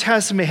 the New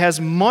Testament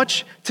has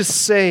much to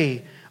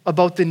say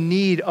about the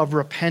need of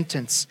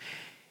repentance.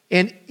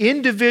 And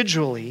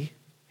individually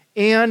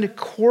and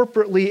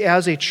corporately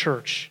as a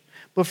church.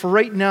 But for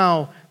right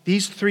now,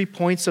 these 3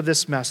 points of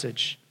this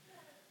message,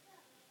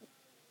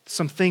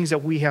 some things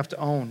that we have to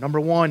own.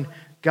 Number 1,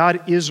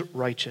 God is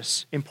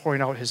righteous in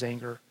pouring out his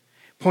anger.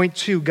 Point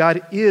 2,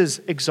 God is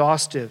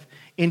exhaustive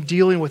in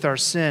dealing with our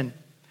sin.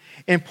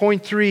 And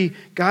point 3,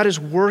 God is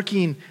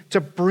working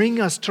to bring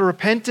us to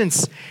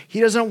repentance. He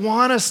doesn't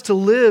want us to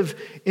live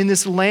in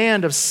this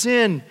land of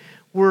sin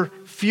where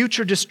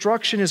future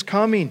destruction is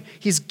coming.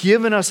 He's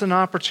given us an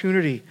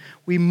opportunity.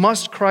 We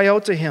must cry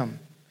out to him.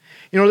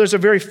 You know, there's a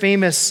very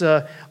famous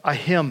a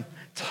hymn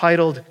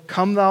titled,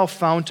 "Come Thou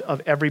Fount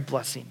of Every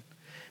Blessing."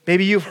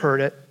 Maybe you've heard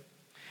it.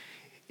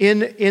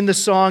 In the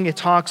song, it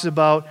talks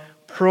about,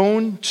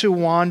 prone to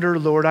wander,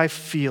 Lord, I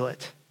feel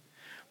it.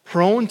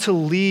 Prone to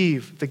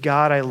leave the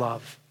God I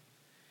love.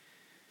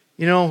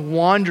 You know,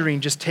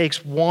 wandering just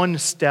takes one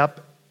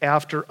step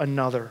after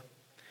another.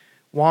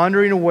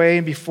 Wandering away,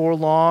 and before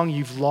long,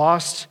 you've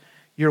lost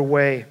your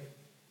way.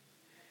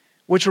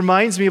 Which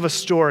reminds me of a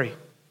story.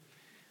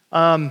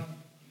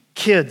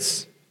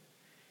 Kids.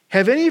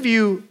 Have any of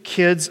you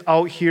kids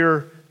out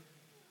here,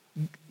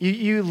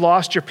 you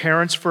lost your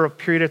parents for a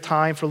period of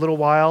time, for a little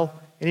while?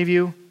 Any of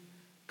you?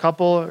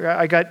 Couple?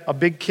 I got a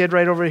big kid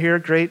right over here.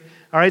 Great.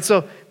 All right,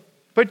 so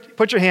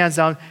put your hands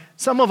down.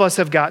 Some of us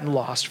have gotten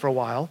lost for a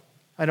while.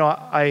 I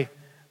know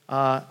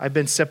I've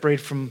been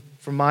separated from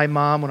my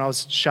mom when I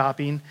was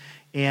shopping.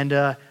 And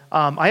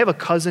I have a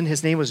cousin.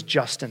 His name was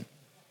Justin.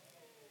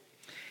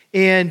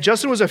 And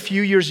Justin was a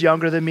few years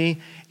younger than me.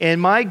 And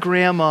my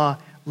grandma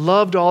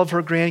loved all of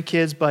her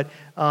grandkids, but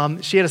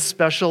she had a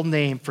special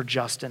name for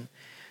Justin.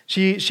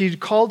 She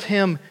called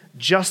him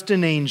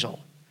Justin Angel.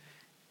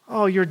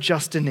 Oh, you're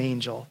Justin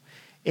Angel.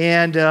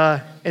 And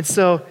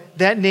so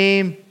that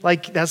name,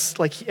 that's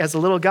as a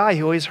little guy,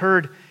 he always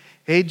heard,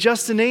 hey,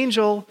 Justin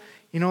Angel,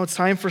 you know, it's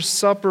time for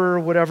supper or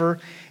whatever.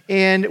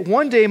 And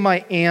one day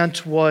my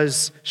aunt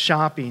was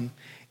shopping,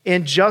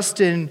 and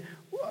Justin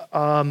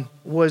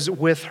was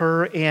with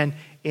her, and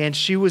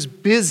she was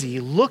busy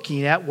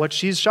looking at what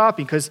she's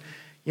shopping, because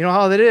you know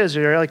how that is.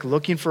 You're like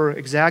looking for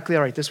exactly,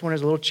 all right, this one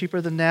is a little cheaper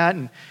than that.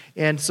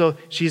 And so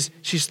she's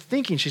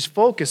thinking, she's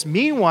focused.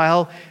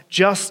 Meanwhile,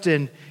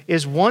 Justin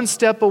is one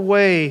step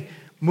away,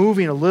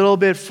 moving a little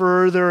bit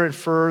further and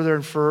further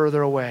and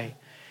further away.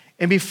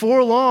 And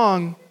before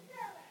long,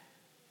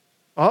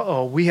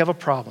 we have a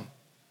problem.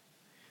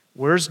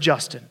 Where's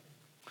Justin?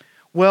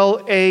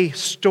 Well, a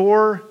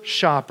store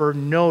shopper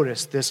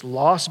noticed this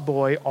lost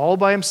boy all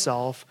by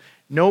himself,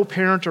 no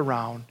parent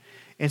around,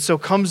 and so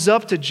comes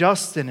up to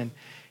Justin and,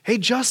 hey,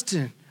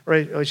 Justin,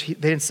 right? They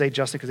didn't say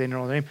Justin because they didn't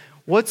know the name.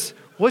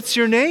 What's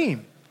your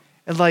name?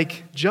 And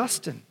like,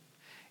 Justin.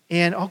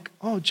 And,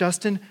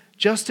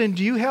 Justin,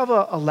 do you have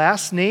a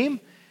last name?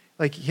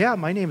 Like, yeah,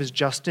 my name is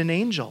Justin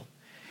Angel.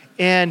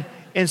 And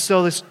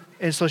so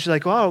she's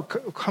like, oh,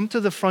 come to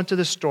the front of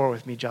the store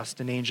with me,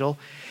 Justin Angel.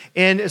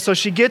 And so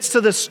she gets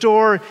to the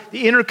store,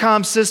 the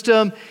intercom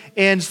system,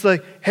 and it's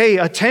like, hey,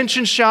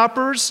 attention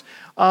shoppers,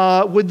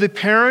 would the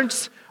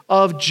parents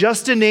of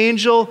Justin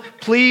Angel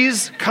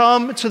please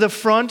come to the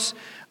front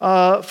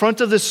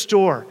of the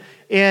store?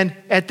 And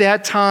at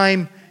that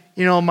time,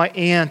 you know, my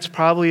aunt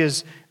probably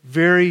is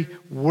very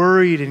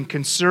worried and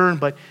concerned,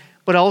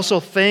 but also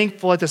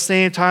thankful at the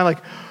same time, like,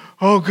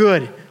 oh,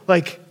 good,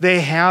 like they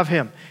have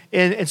him.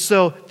 And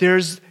so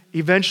there's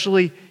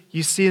eventually,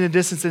 you see in the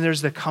distance, and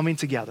there's the coming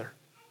together.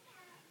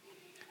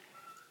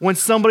 When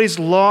somebody's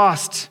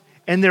lost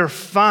and they're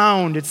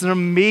found, it's an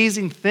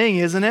amazing thing,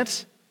 isn't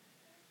it?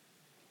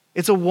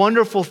 It's a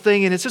wonderful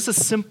thing, and it's just a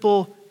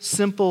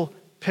simple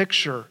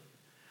picture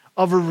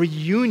of a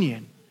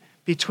reunion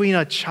between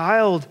a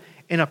child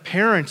and a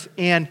parent,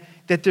 and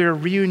that they're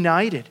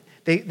reunited.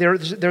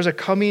 There's a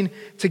coming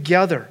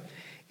together.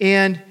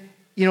 And,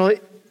 we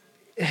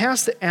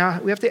have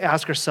to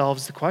ask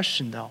ourselves the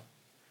question, though.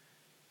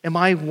 Am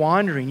I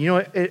wandering?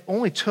 It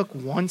only took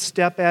one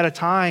step at a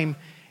time,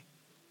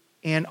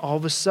 and all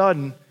of a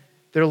sudden,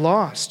 they're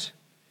lost.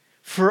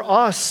 For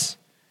us,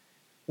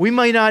 we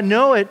might not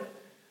know it,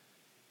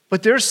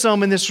 but there's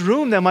some in this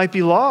room that might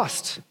be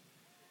lost.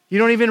 You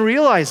don't even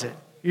realize it.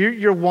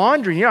 You're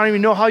wandering. You don't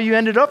even know how you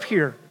ended up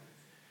here.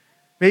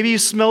 Maybe you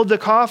smelled the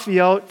coffee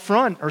out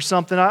front or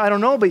something. I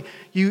don't know, but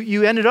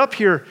you ended up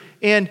here.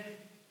 And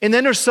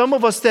then there's some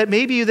of us that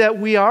maybe that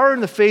we are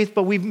in the faith,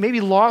 but we've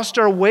maybe lost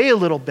our way a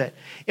little bit.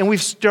 And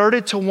we've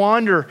started to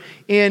wander.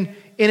 And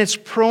it's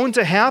prone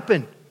to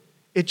happen.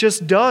 It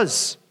just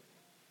does.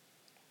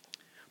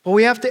 But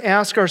we have to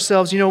ask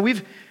ourselves,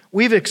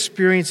 we've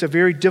experienced a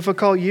very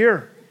difficult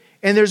year.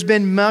 And there's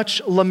been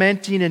much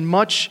lamenting and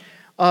much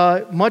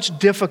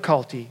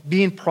difficulty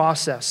being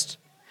processed.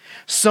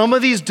 Some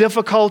of these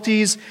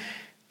difficulties,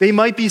 they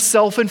might be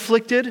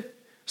self-inflicted.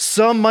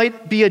 Some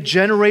might be a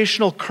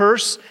generational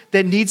curse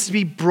that needs to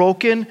be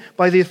broken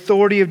by the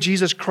authority of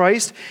Jesus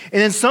Christ.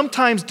 And then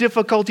sometimes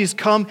difficulties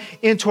come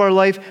into our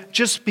life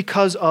just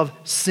because of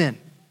sin.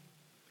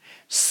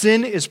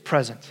 Sin is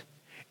present.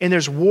 And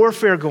there's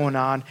warfare going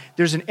on.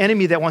 There's an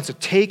enemy that wants to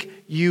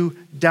take you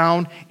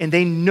down, and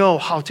they know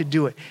how to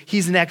do it.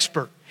 He's an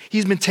expert.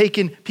 He's been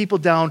taking people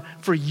down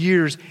for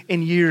years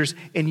and years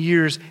and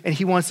years, and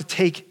he wants to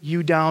take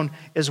you down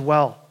as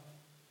well.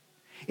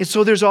 And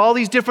so there's all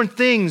these different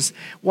things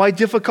why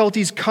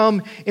difficulties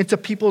come into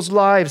people's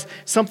lives.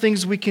 Some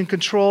things we can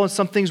control and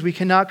some things we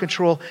cannot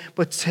control.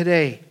 But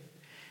today,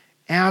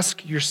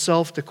 ask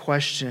yourself the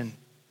question,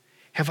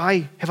 have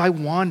I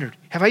wandered?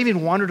 Have I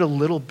even wandered a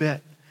little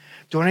bit?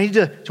 Do I need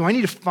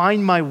to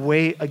find my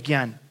way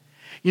again?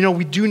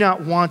 We do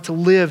not want to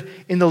live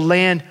in the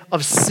land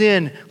of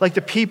sin like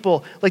the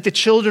people, like the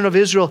children of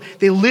Israel.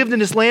 They lived in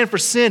this land for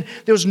sin.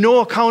 There was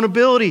no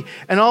accountability.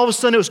 And all of a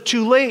sudden it was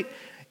too late.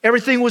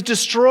 Everything was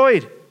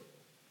destroyed.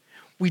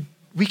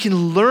 We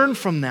can learn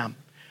from them.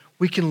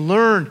 We can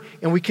learn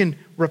and we can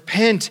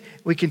repent.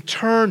 We can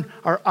turn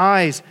our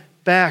eyes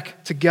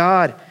back to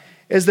God.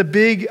 As the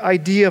big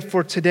idea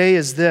for today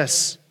is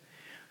this.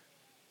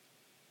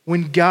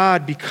 When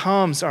God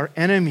becomes our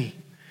enemy,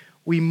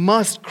 we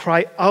must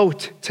cry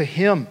out to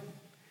him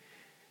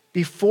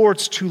before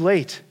it's too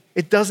late.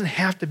 It doesn't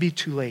have to be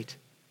too late.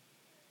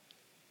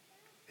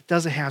 It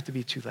doesn't have to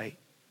be too late.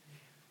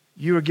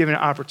 You are given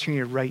an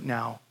opportunity right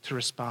now to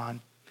respond.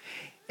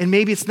 And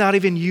maybe it's not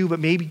even you, but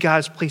maybe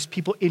God's placed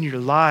people in your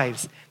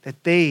lives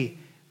that they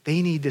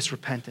need this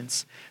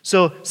repentance.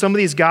 So some of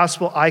these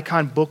gospel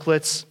icon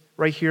booklets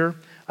right here,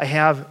 I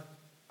have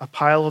a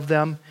pile of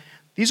them.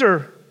 These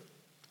are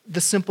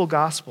the simple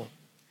gospel.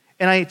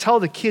 And I tell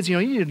the kids, you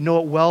need to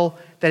know it well,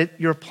 that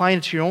you're applying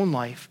it to your own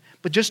life,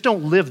 but just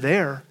don't live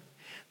there.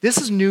 This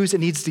is news that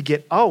needs to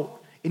get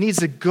out. It needs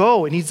to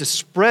go. It needs to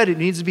spread. It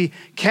needs to be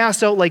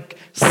cast out like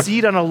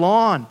seed on a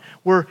lawn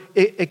where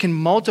it can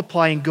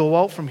multiply and go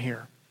out from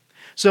here.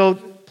 So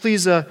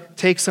please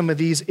take some of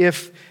these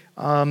if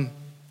that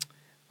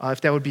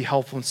would be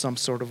helpful in some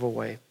sort of a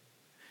way.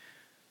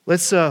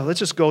 Let's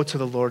just go to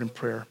the Lord in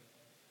prayer.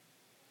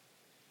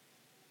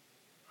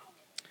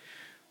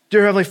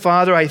 Dear Heavenly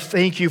Father, I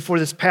thank you for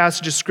this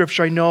passage of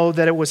Scripture. I know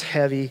that it was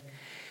heavy,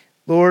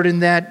 Lord,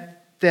 and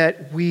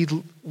that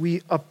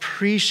we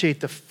appreciate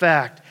the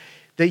fact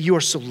that you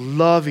are so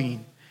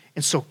loving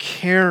and so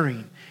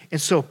caring and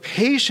so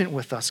patient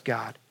with us,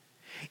 God.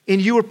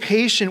 And you were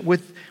patient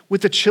with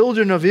the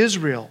children of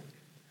Israel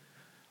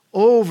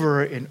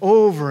over and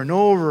over and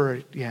over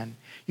again.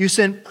 You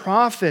sent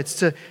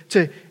prophets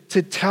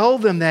to tell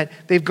them that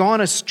they've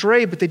gone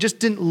astray, but they just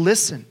didn't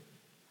listen.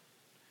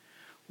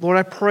 Lord,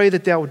 I pray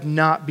that would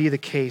not be the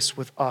case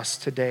with us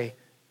today.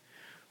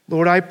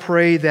 Lord, I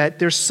pray that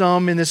there's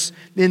some in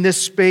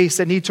this space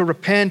that need to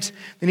repent.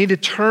 They need to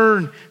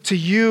turn to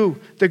you,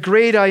 the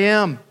great I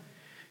am.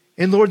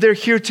 And Lord, they're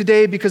here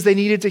today because they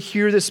needed to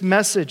hear this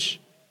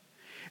message.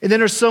 And then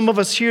there's some of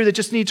us here that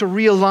just need to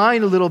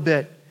realign a little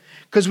bit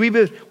because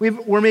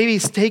we're maybe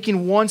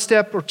taking one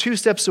step or two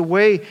steps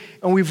away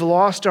and we've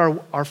lost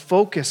our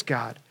focus,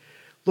 God.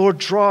 Lord,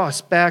 draw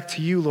us back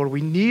to you, Lord. We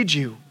need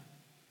you.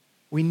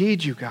 We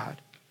need you, God.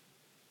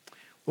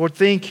 Lord,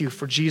 thank you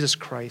for Jesus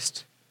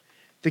Christ,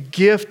 the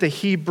gift that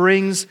he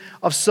brings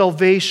of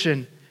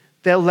salvation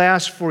that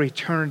lasts for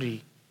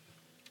eternity.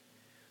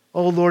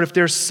 Oh, Lord, if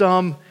there's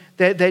some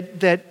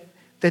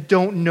that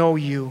don't know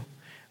you,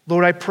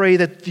 Lord, I pray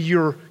that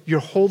your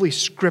Holy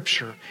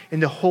Scripture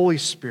and the Holy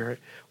Spirit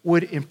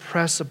would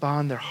impress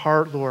upon their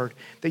heart, Lord,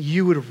 that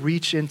you would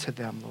reach into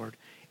them, Lord,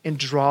 and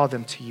draw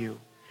them to you.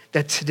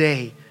 That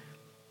today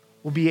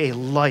will be a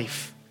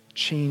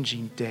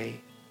life-changing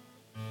day.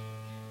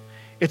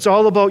 It's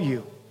all about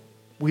you.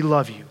 We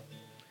love you.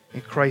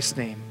 In Christ's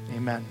name,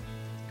 amen.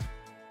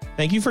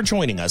 Thank you for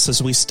joining us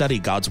as we study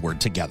God's Word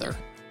together.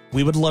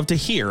 We would love to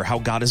hear how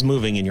God is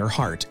moving in your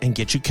heart and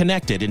get you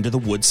connected into the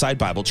Woodside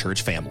Bible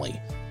Church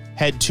family.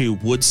 Head to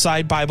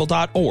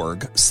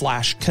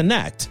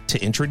woodsidebible.org/connect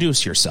to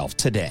introduce yourself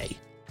today.